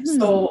 right? Mm-hmm.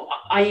 So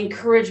I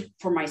encourage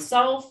for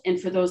myself and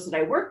for those that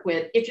I work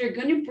with, if you're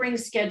going to bring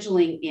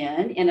scheduling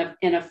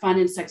in a fun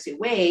and sexy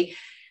way,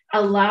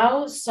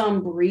 allow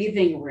some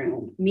breathing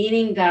room,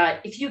 meaning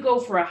that if you go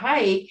for a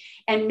hike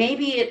and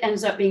maybe it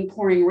ends up being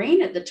pouring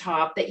rain at the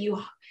top, that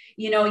you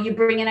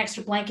bring an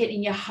extra blanket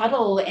and you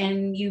huddle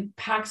and you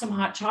pack some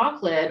hot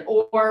chocolate,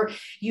 or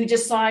you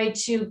decide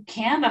to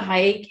can the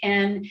hike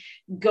and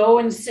go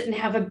and sit and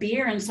have a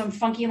beer in some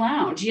funky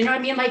lounge. You know what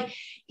I mean? Like,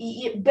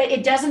 but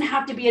it doesn't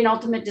have to be an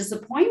ultimate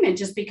disappointment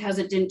just because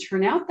it didn't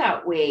turn out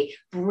that way.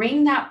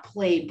 Bring that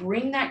play,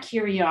 bring that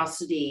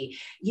curiosity,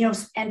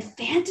 and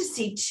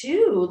fantasy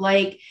too.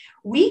 Like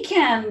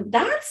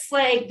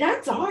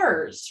that's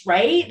ours,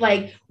 right?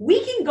 Like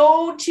we can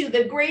go to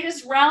the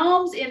greatest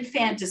realms in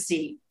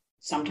fantasy.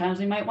 Sometimes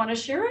we might want to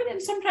share it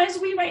and sometimes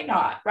we might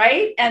not,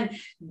 right? And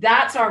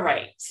that's all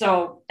right.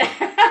 So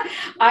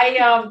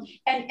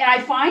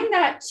I find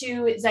that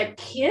too, is that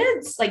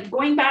kids, like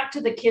going back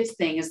to the kids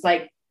thing, is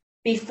like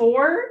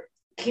before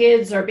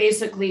kids are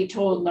basically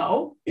told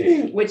no,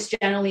 which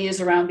generally is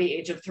around the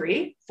age of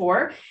 3,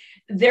 4,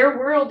 their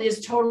world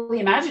is totally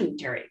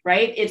imaginary,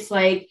 right? It's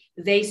like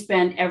they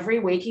spend every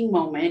waking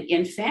moment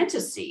in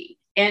fantasy.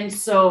 And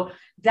so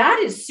that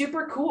is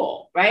super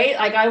cool, right?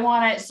 Like I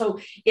want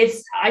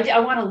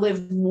to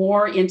live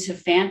more into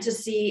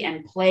fantasy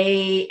and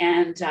play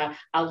and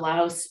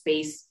allow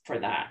space for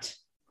that.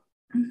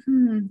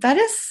 Mm-hmm. That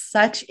is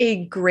such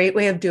a great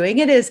way of doing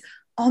it, is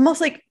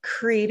almost like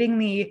creating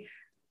the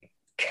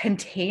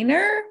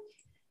container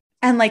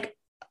and like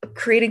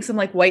creating some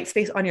like white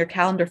space on your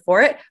calendar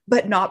for it,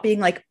 but not being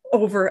like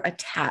over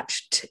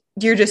attached.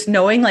 You're just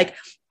knowing like,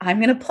 I'm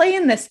going to play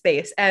in this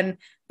space. And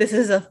this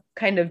is a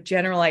kind of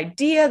general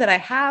idea that I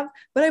have,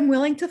 but I'm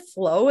willing to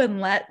flow and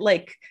let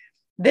like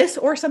this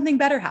or something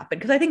better happen.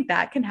 Because I think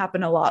that can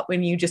happen a lot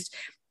when you just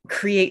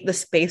create the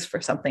space for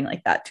something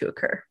like that to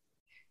occur.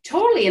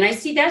 Totally. And I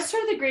see that's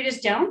sort of the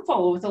greatest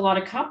downfall with a lot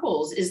of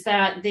couples, is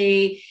that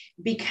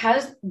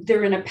because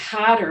they're in a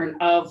pattern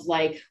of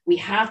like, we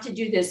have to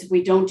do this. If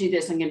we don't do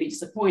this, I'm going to be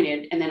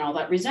disappointed. And then all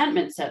that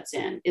resentment sets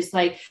in. It's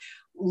like,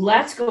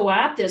 let's go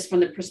at this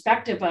from the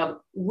perspective of,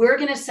 we're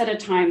going to set a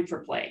time for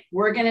play.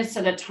 We're going to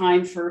set a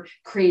time for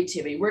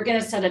creativity. We're going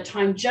to set a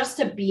time just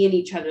to be in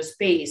each other's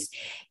space,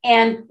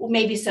 and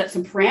maybe set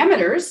some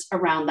parameters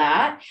around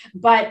that.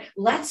 But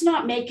let's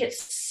not make it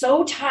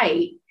so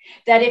tight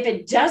that if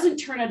it doesn't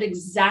turn out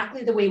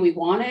exactly the way we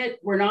want it,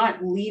 we're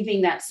not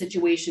leaving that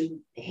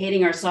situation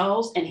hating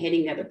ourselves and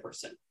hating the other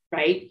person,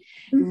 right?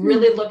 Mm-hmm.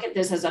 Really look at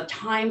this as a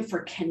time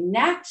for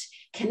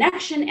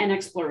connection and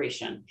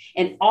exploration,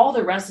 and all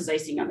the rest is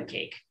icing on the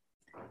cake.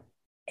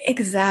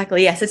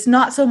 Exactly. Yes. It's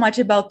not so much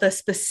about the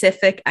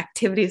specific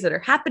activities that are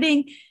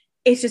happening.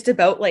 It's just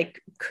about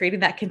like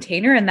creating that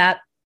container and that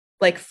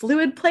like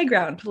fluid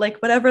playground, like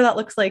whatever that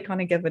looks like on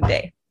a given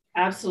day.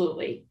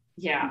 Absolutely.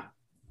 Yeah.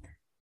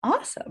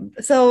 Awesome.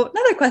 So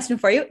another question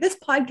for you. This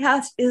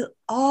podcast is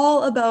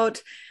all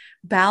about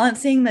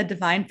balancing the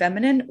divine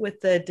feminine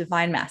with the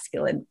divine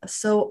masculine.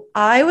 So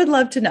I would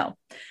love to know,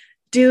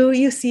 do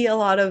you see a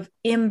lot of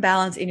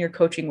imbalance in your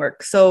coaching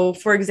work? So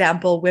for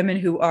example, women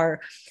who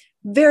are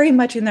very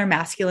much in their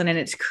masculine and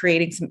it's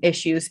creating some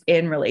issues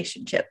in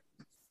relationship.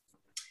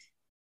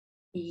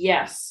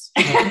 Yes,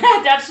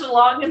 that's the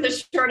long and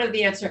the short of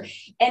the answer.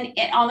 And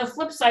on the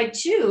flip side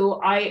too,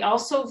 I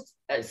also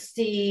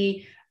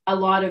see a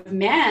lot of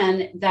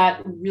men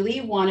that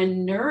really want to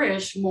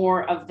nourish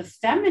more of the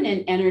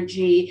feminine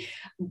energy,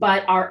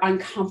 but are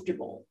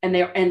uncomfortable and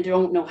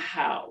don't know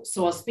how.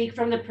 So I'll speak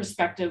from the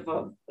perspective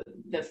of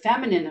the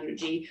feminine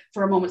energy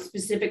for a moment,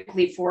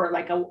 specifically for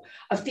like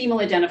a female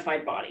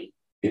identified body.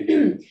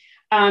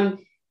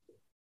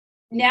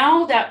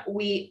 Now that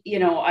we,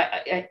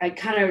 I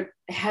kind of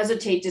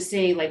hesitate to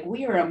say like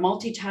we are a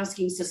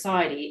multitasking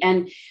society,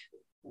 and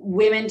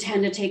women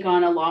tend to take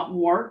on a lot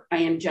more, I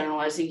am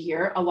generalizing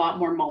here, a lot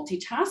more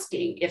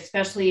multitasking,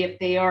 especially if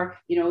they are,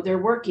 they're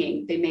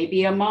working. They may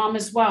be a mom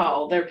as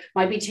well. They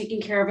might be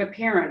taking care of a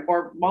parent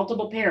or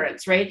multiple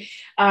parents, right?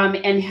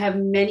 And have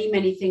many,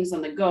 many things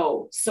on the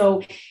go.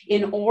 So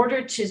in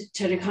order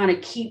to kind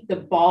of keep the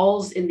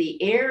balls in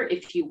the air,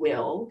 if you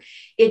will,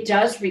 it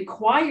does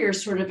require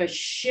sort of a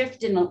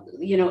shift in,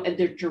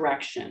 their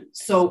direction.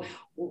 So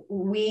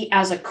we,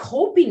 as a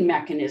coping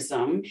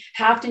mechanism,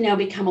 have to now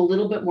become a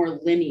little bit more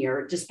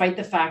linear, despite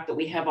the fact that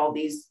we have all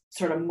these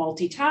sort of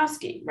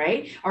multitasking,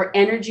 right? Our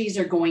energies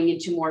are going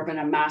into more of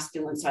a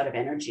masculine side of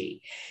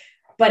energy,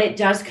 but it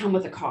does come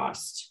with a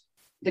cost.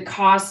 The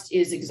cost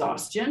is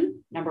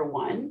exhaustion, number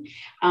one.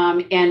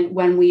 And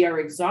when we are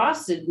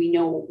exhausted, we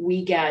know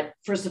we get,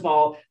 first of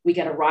all, we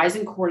get a rise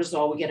in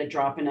cortisol, we get a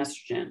drop in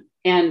estrogen.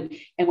 And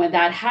when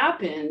that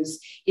happens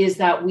is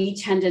that we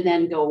tend to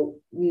then go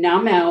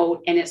numb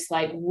out, and it's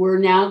like we're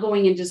now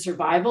going into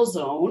survival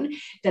zone,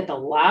 that the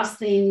last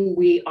thing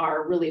we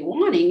are really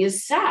wanting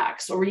is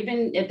sex, or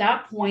even at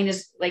that point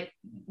is like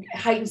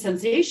heightened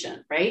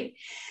sensation, right?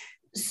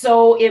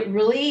 So it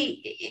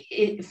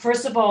really,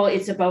 first of all,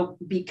 it's about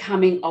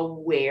becoming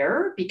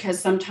aware, because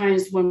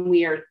sometimes when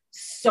we are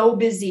so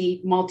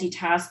busy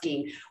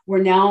multitasking,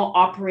 we're now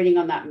operating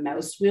on that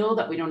mouse wheel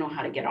that we don't know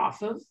how to get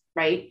off of,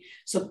 right?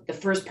 So the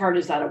first part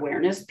is that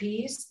awareness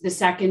piece. The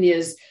second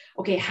is,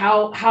 okay,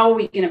 how are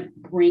we going to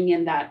bring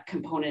in that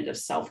component of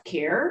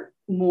self-care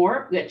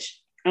more,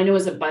 which I know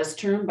is a buzz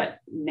term, but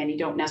many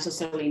don't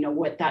necessarily know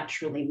what that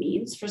truly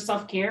means for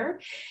self-care.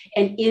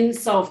 And in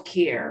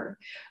self-care,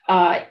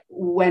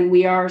 when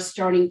we are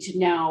starting to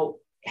now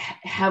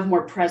have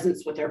more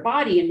presence with our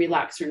body and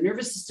relax our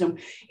nervous system,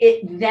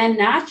 it then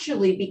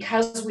naturally,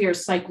 because we are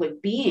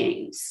cyclic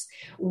beings,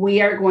 we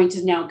are going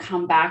to now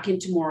come back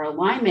into more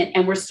alignment,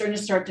 and we're starting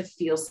to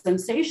feel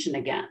sensation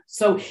again.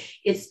 So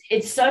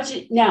it's such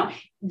a, now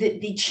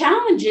the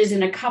challenge is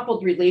in a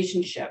coupled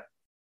relationship,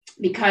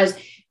 because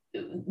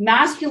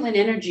masculine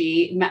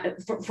energy,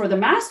 for the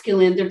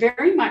masculine, they're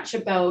very much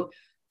about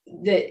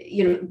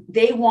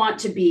they want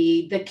to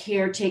be the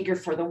caretaker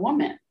for the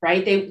woman,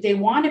 right? They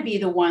want to be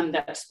the one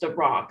that's the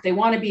rock. They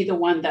want to be the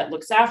one that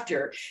looks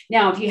after.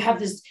 Now, if you have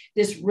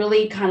this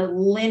really kind of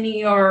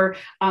linear,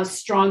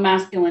 strong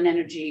masculine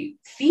energy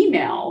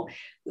female,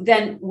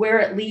 then where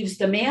it leaves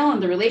the male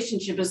in the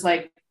relationship is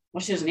like,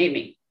 well, she doesn't need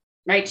me,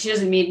 right? She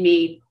doesn't need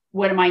me.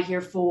 What am I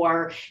here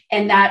for?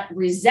 And that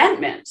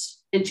resentment,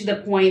 and to the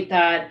point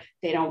that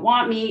they don't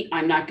want me,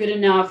 I'm not good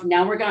enough.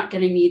 Now we're not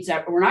getting needs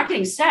out. We're not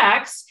getting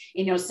sex.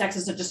 Sex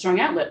is such a strong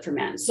outlet for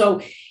men.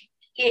 So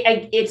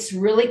it's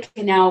really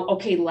now,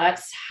 okay,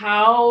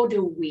 how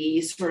do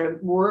we sort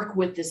of work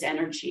with this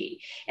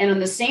energy? And on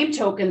the same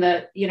token,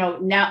 the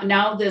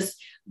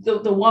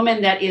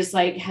woman that is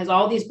like, has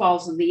all these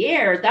balls in the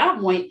air, at that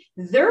point,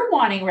 they're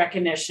wanting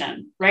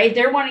recognition, right?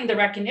 They're wanting the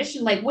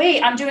recognition, like,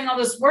 wait, I'm doing all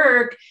this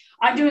work.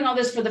 I'm doing all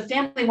this for the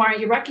family. Why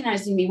aren't you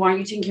recognizing me? Why aren't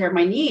you taking care of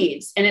my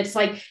needs? And it's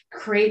like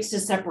creates a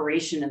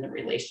separation in the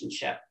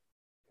relationship.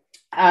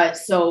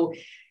 So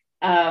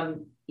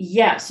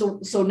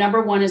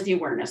number one is the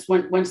awareness.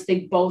 Once they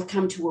both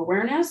come to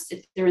awareness,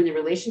 if they're in the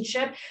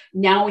relationship,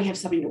 now we have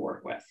something to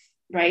work with,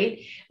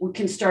 right? We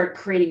can start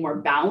creating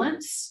more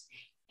balance.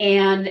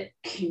 And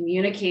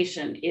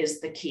communication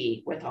is the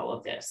key with all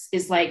of this.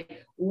 Is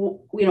like,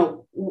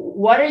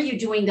 what are you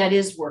doing that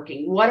is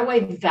working? What do I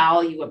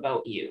value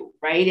about you,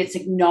 right? It's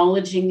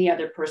acknowledging the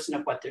other person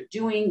of what they're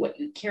doing, what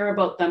you care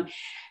about them.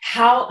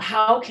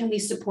 How can we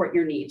support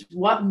your needs?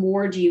 What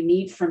more do you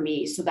need from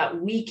me so that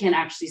we can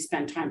actually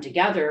spend time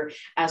together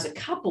as a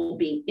couple,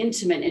 being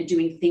intimate and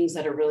doing things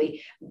that are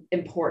really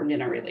important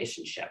in our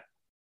relationship?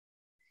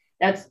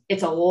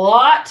 It's a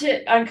lot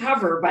to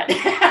uncover, but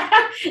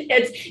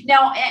it's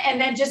now, and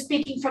then just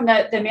speaking from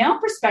the male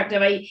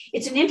perspective,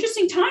 it's an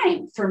interesting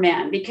time for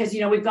men, because,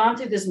 we've gone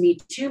through this Me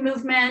Too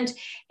movement.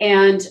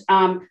 And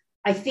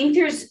I think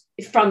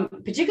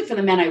particularly for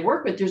the men I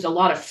work with, there's a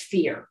lot of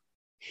fear.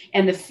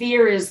 And the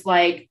fear is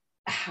like,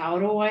 how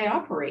do I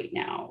operate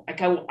now? Like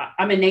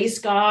I'm a nice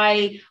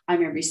guy,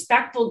 I'm a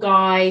respectful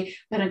guy,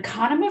 but I'm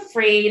kind of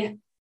afraid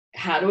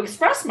how to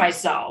express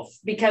myself,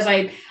 because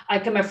I'm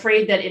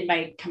afraid that it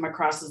might come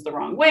across as the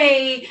wrong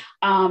way.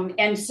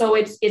 And so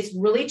it's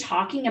really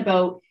talking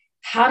about,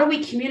 how do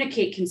we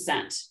communicate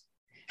consent?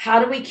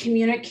 How do we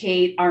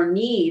communicate our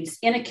needs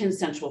in a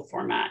consensual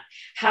format?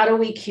 How do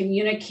we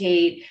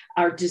communicate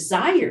our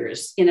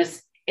desires in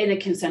a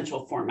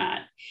consensual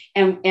format?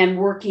 And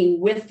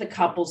working with the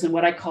couples in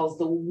what I call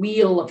the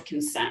wheel of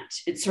consent.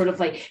 It's sort of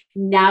like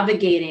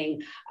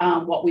navigating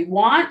what we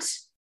want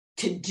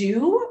to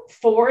do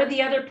for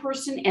the other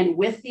person and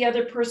with the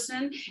other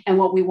person, and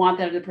what we want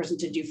that other person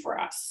to do for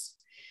us.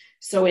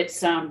 So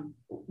it's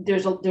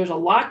there's a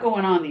lot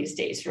going on these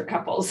days for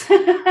couples.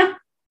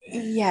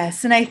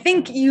 Yes. And I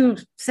think you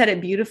said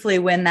it beautifully,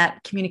 when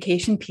that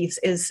communication piece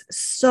is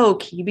so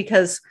key,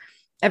 because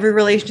every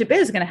relationship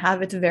is going to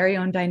have its very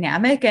own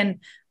dynamic, and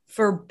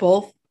for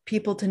both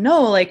people to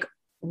know like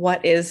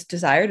what is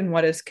desired and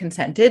what is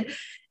consented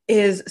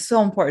is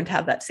so important to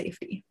have that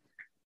safety.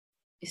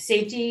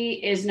 Safety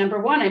is number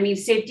one. I mean,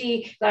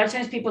 safety, a lot of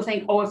times people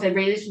think, oh, if a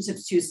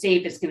relationship's too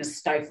safe, it's going to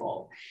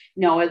stifle.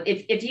 No,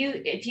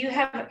 if you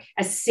have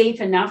a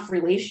safe enough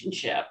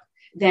relationship,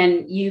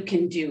 then you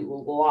can do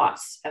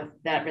lots of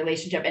that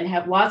relationship and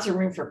have lots of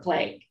room for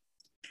play.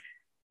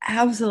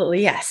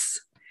 Absolutely. Yes.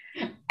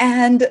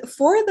 And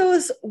for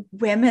those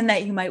women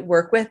that you might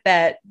work with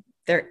that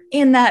they're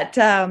in that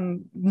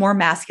more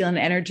masculine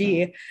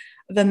energy,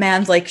 the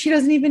man's like, she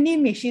doesn't even need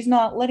me. She's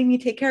not letting me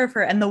take care of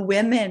her. And the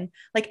women,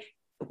 like,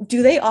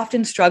 do they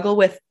often struggle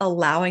with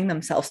allowing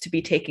themselves to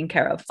be taken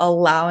care of,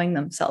 allowing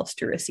themselves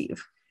to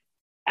receive?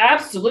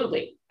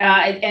 Absolutely.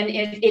 And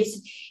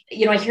it's,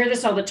 I hear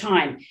this all the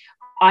time.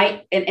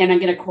 And I'm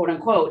going to quote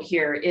unquote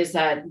here is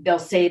that they'll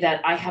say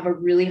that I have a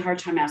really hard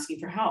time asking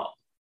for help.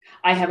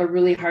 I have a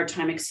really hard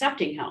time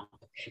accepting help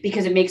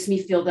because it makes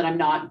me feel that I'm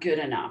not good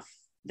enough,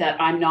 that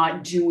I'm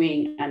not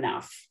doing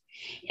enough.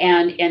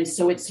 And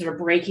so it's sort of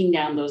breaking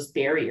down those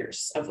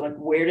barriers of like,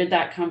 where did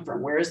that come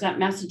from? Where is that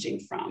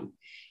messaging from?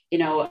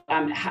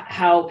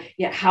 How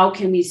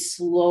can we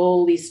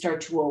slowly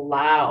start to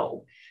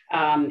allow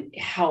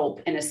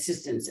help and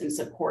assistance and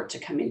support to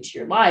come into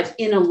your lives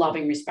in a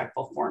loving,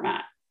 respectful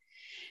format?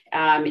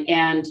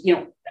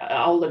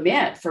 I'll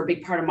admit, for a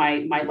big part of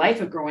my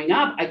life of growing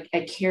up,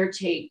 I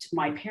caretaked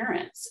my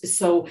parents.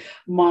 So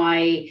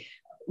my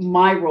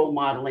role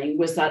modeling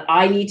was that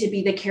I need to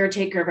be the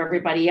caretaker of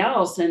everybody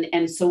else.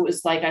 And so it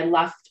was like I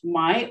left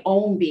my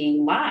own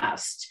being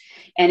last.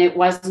 And it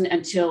wasn't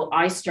until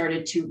I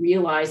started to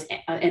realize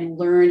and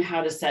learn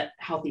how to set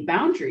healthy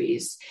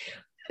boundaries,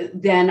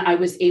 then I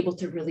was able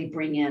to really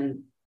bring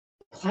in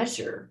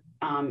pleasure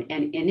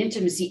and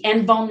intimacy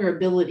and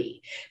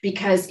vulnerability.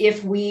 Because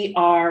if we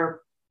are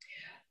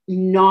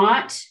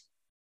not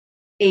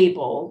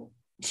able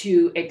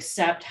to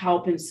accept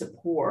help and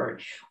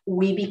support,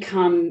 we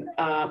become,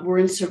 we're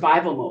in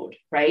survival mode,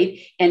 right?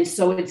 And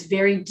so it's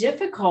very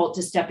difficult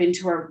to step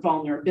into our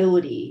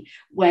vulnerability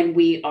when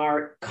we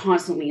are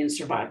constantly in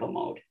survival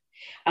mode.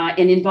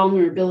 And in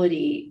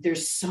vulnerability,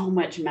 there's so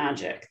much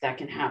magic that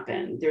can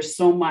happen. There's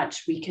so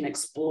much we can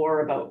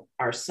explore about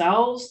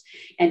ourselves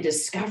and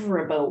discover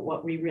about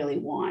what we really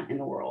want in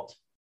the world.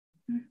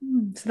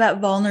 Mm-hmm. So that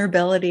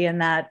vulnerability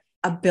and that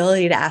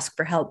ability to ask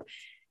for help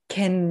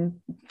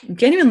can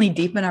genuinely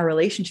deepen our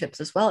relationships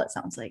as well, it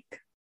sounds like.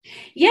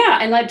 Yeah.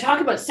 And like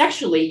talk about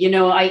sexually,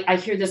 I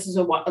hear this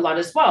a lot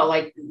as well.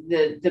 Like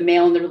the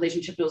male in the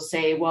relationship will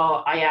say,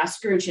 well, I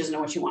asked her and she doesn't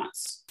know what she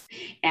wants.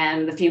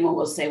 And the female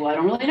will say, well, I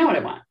don't really know what I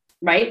want.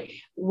 Right.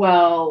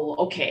 Well,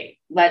 okay,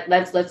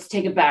 let's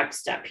take a back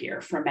step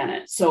here for a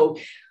minute. So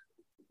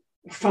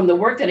from the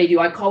work that I do,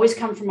 I always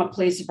come from a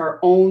place of our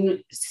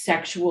own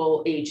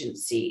sexual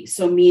agency.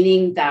 So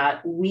meaning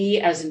that we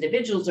as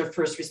individuals are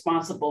first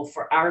responsible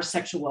for our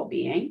sexual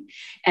well-being.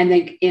 And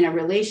then in a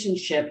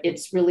relationship,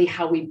 it's really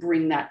how we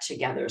bring that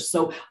together.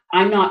 So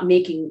I'm not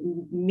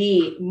making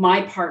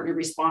my partner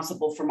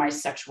responsible for my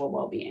sexual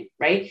well-being,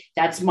 right?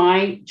 That's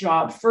my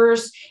job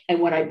first.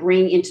 And what I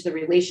bring into the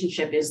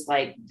relationship is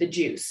like the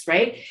juice,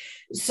 right?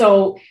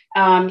 So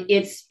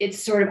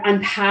it's sort of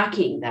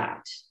unpacking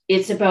that.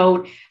 It's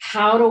about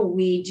how do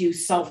we do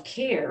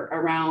self-care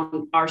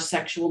around our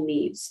sexual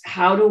needs?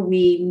 How do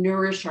we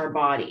nourish our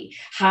body?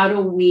 How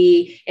do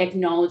we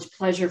acknowledge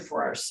pleasure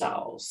for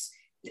ourselves?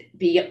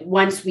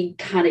 Once we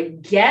kind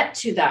of get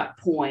to that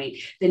point,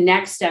 the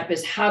next step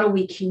is how do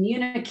we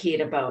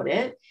communicate about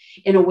it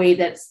in a way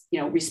that's,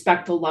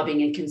 respectful,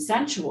 loving, and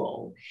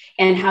consensual?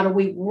 And how do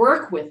we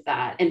work with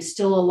that and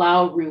still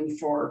allow room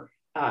for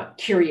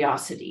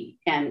curiosity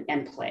and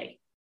play?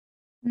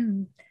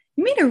 Mm.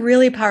 You made a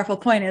really powerful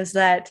point, is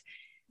that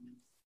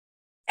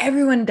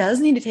everyone does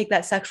need to take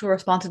that sexual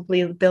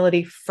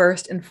responsibility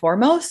first and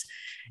foremost,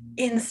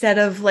 instead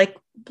of like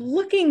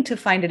looking to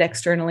find it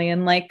externally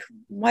and like,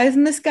 why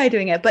isn't this guy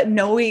doing it? But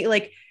knowing,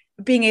 like,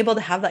 being able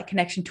to have that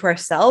connection to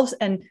ourselves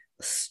and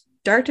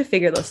start to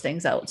figure those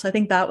things out. So I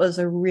think that was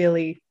a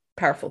really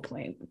powerful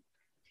point.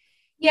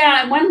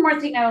 Yeah. And one more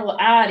thing I will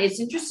add, it's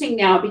interesting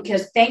now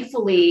because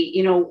thankfully,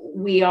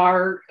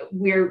 we're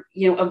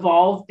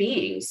evolved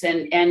beings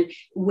and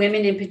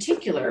women in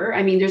particular.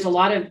 I mean, there's a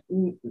lot of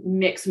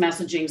mixed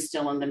messaging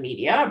still in the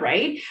media,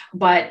 right?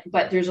 But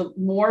there's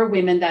more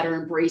women that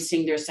are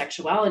embracing their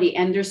sexuality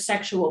and their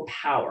sexual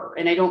power.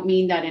 And I don't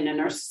mean that in a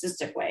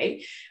narcissistic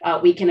way.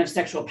 We can have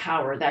sexual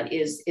power that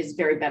is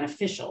very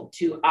beneficial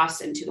to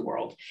us and to the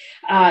world.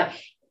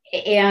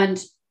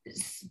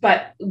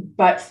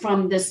 But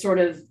from this sort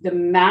of the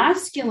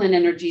masculine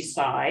energy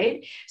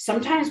side,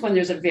 sometimes when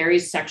there's a very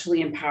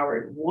sexually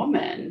empowered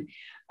woman,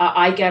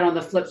 I get on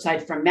the flip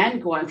side from men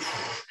going,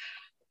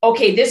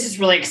 okay, this is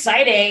really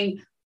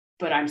exciting,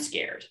 but I'm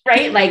scared,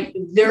 right? Like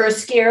they're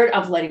scared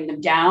of letting them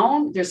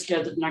down. They're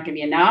scared that they're not going to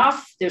be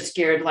enough. They're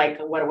scared, like,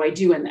 what do I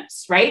do in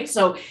this? Right.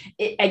 So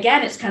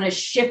again, it's kind of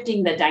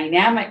shifting the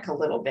dynamic a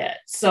little bit.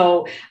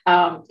 So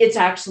it's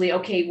actually,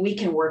 okay, we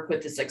can work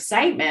with this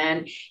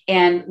excitement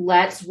and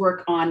let's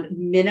work on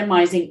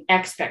minimizing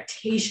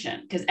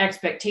expectation, because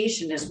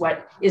expectation is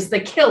what is the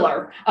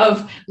killer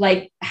of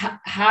like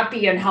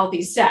happy and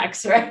healthy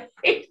sex, right?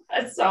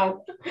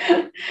 So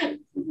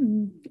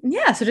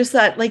yeah, so just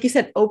that, like you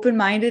said,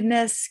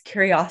 open-mindedness,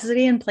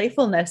 curiosity, and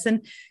playfulness,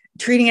 and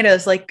treating it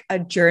as like a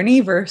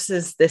journey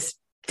versus this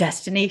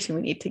destination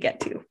we need to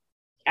get to.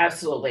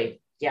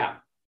 Absolutely. Yeah.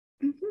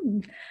 Mm-hmm.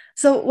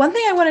 So one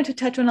thing I wanted to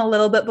touch on a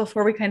little bit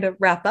before we kind of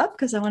wrap up,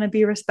 because I want to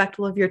be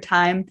respectful of your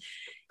time,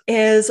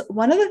 is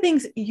one of the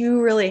things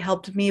you really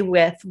helped me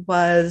with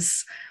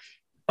was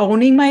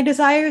owning my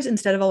desires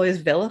instead of always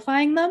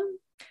vilifying them.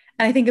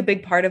 And I think a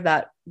big part of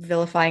that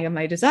vilifying of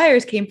my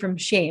desires came from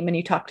shame. And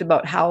you talked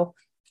about how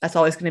that's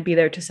always going to be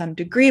there to some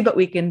degree, but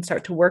we can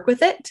start to work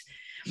with it.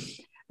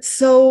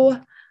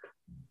 So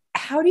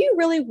how do you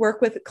really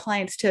work with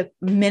clients to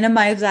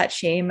minimize that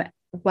shame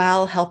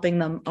while helping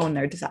them own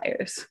their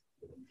desires?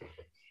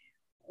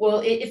 Well,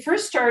 it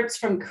first starts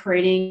from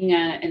creating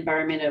an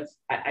environment of,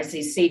 I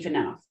say, safe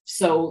enough.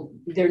 So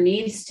there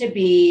needs to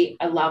be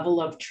a level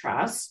of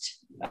trust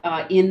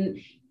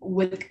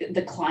with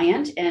the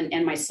client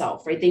and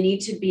myself, right? They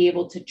need to be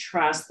able to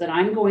trust that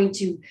I'm going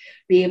to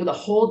be able to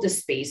hold the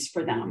space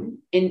for them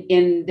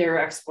in their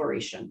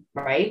exploration,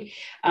 right?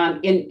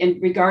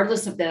 And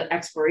regardless of the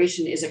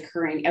exploration is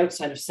occurring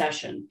outside of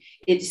session,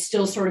 it's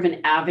still sort of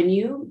an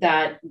avenue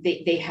that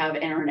they have,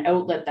 or an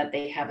outlet that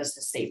they have as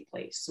a safe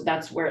place. So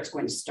that's where it's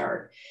going to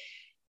start.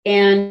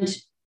 And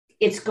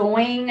it's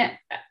going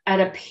at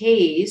a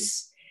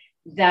pace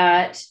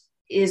that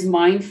is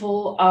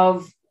mindful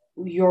of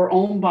your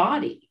own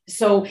body.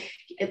 So,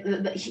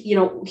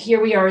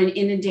 here we are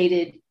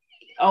inundated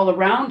all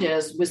around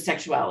us with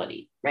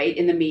sexuality, right?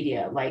 In the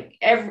media, like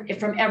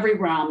from every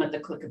realm at the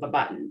click of a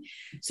button.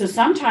 So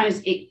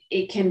sometimes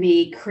it can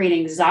create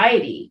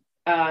anxiety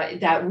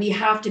that we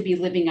have to be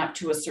living up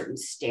to a certain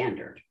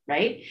standard,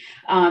 right?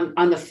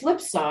 On the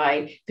flip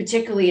side,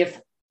 particularly if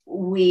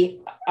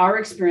we are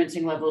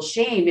experiencing level of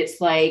shame, it's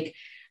like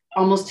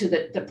almost to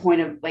the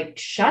point of like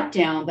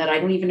shutdown that I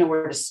don't even know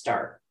where to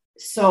start.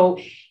 So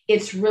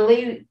it's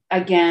really,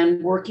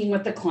 again, working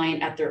with the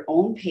client at their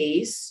own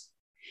pace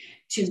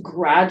to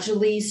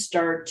gradually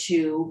start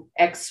to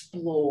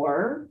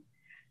explore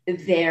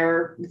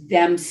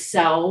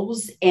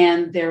themselves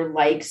and their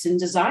likes and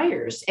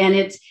desires. And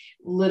it's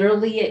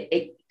literally,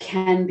 it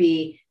can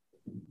be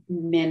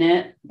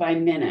minute by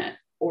minute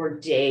or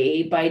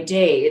day by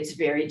day. It's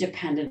very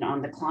dependent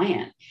on the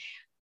client.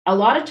 A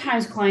lot of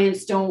times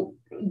clients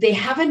they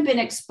haven't been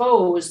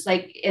exposed,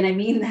 like, and I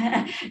mean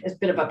that it's a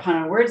bit of a pun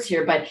on words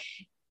here, but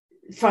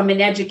from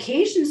an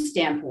education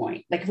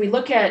standpoint, like if we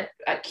look at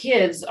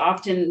kids,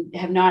 often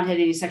have not had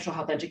any sexual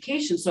health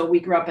education. So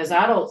we grew up as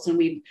adults and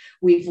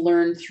we've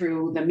learned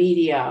through the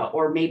media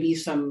or maybe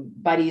some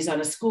buddies on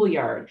a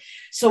schoolyard.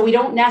 So we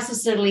don't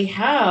necessarily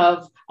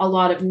have a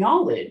lot of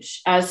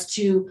knowledge as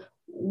to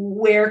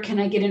where can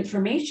I get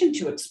information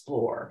to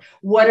explore?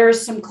 What are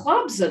some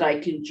clubs that I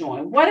can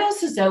join? What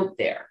else is out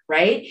there,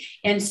 right?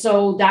 And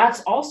so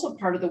that's also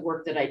part of the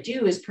work that I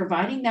do, is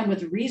providing them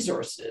with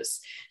resources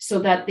so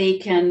that they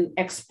can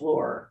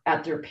explore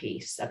at their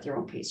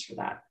own pace for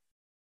that.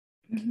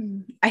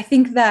 Mm-hmm. I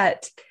think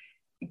that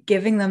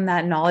giving them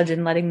that knowledge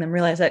and letting them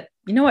realize that,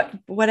 you know what,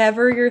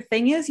 whatever your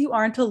thing is, you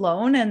aren't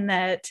alone, and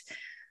that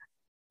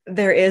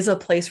there is a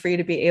place for you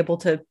to be able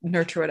to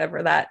nurture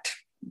whatever that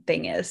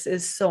thing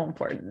is so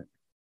important.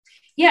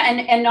 Yeah.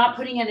 And not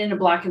putting it in a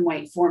black and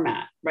white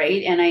format.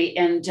 Right.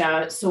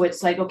 So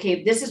it's like, okay,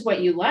 if this is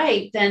what you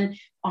like, then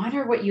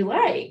honor what you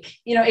like,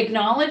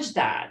 acknowledge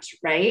that,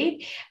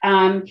 right.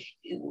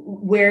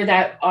 Where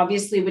that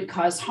obviously would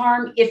cause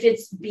harm, if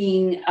it's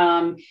being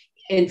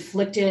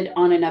inflicted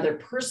on another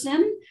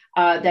person,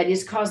 that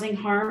is causing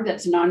harm,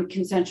 that's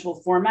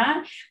non-consensual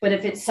format. But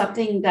if it's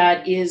something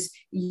that is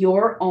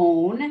your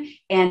own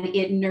and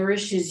it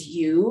nourishes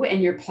you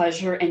and your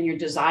pleasure and your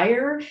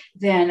desire,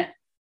 then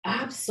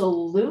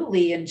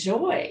absolutely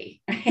enjoy.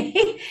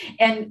 Right?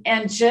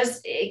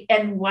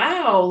 and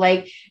wow,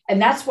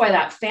 and that's why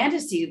that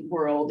fantasy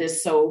world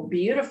is so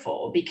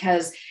beautiful,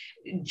 because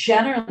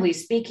generally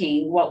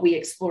speaking, what we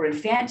explore in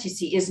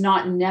fantasy is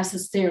not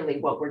necessarily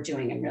what we're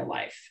doing in real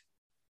life.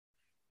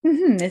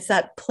 Mm-hmm. It's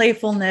that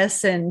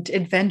playfulness and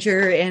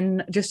adventure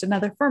in just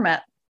another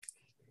format.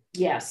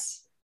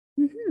 Yes.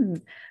 Mm-hmm.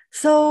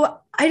 So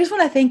I just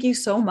want to thank you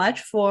so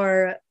much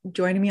for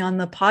joining me on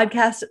the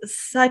podcast.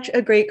 Such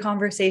a great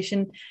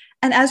conversation.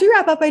 And as we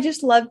wrap up, I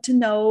just love to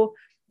know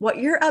what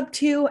you're up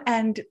to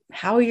and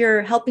how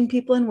you're helping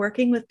people and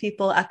working with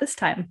people at this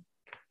time.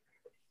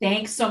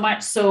 Thanks so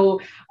much.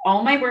 So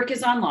all my work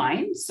is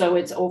online. So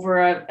it's over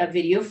a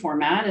video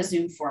format, a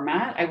Zoom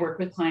format. I work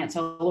with clients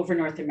all over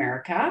North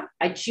America.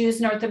 I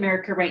choose North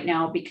America right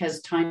now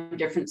because time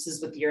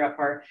differences with Europe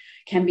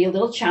can be a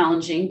little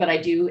challenging, but I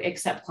do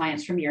accept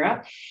clients from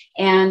Europe.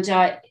 And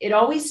it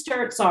always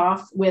starts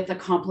off with a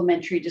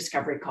complimentary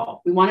discovery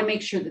call. We want to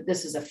make sure that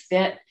this is a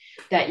fit,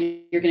 that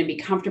you're going to be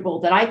comfortable,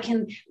 that I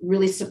can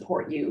really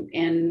support you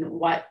in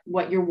what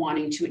you're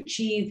wanting to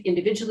achieve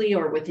individually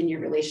or within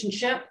your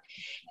relationship.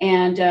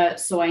 And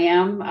so I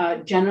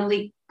am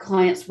generally,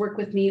 clients work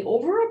with me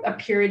over a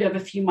period of a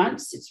few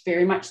months. It's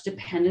very much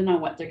dependent on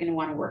what they're going to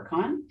want to work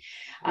on.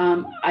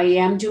 I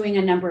am doing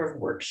a number of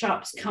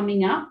workshops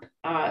coming up.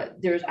 I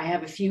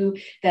have a few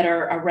that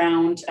are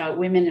around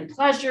women and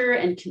pleasure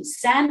and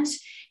consent,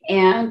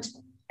 and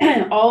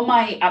all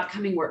my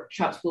upcoming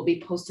workshops will be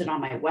posted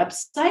on my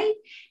website,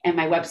 and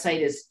my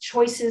website is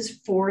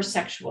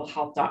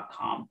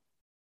choicesforsexualhealth.com.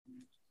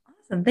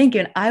 Awesome. Thank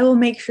you. And I will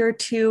make sure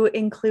to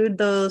include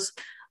those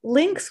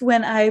links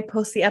when I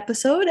post the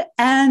episode.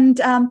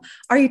 And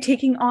are you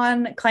taking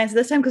on clients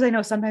this time? Because I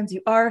know sometimes you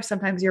are,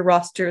 sometimes your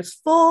roster is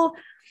full.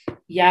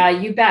 Yeah,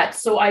 you bet.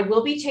 So I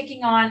will be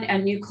taking on a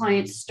new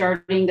client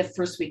starting the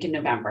first week in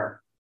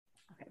November.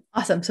 Okay,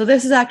 awesome. So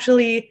this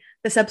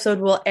episode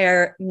will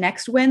air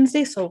next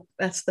Wednesday. So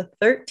that's the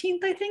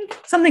 13th, I think,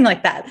 something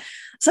like that.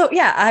 So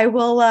yeah, I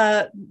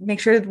will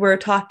make sure we're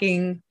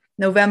talking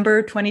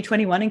November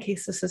 2021 in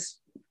case this is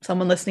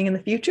someone listening in the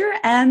future.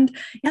 And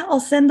yeah, I'll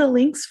send the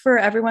links for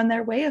everyone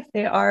their way if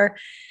they are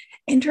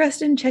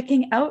interested in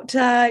checking out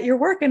your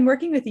work and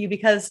working with you,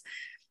 because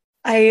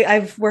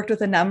I've worked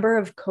with a number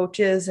of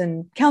coaches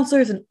and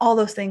counselors and all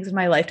those things in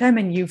my lifetime,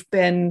 and you've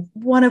been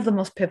one of the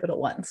most pivotal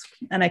ones.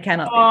 And I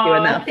cannot thank you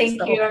enough.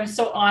 Thank you. I'm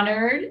so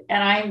honored.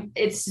 And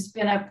it's just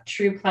been a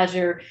true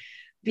pleasure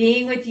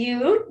being with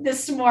you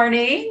this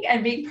morning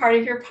and being part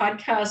of your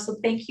podcast. So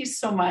thank you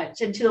so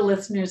much. And to the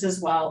listeners as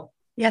well.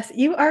 Yes,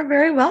 you are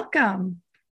very welcome.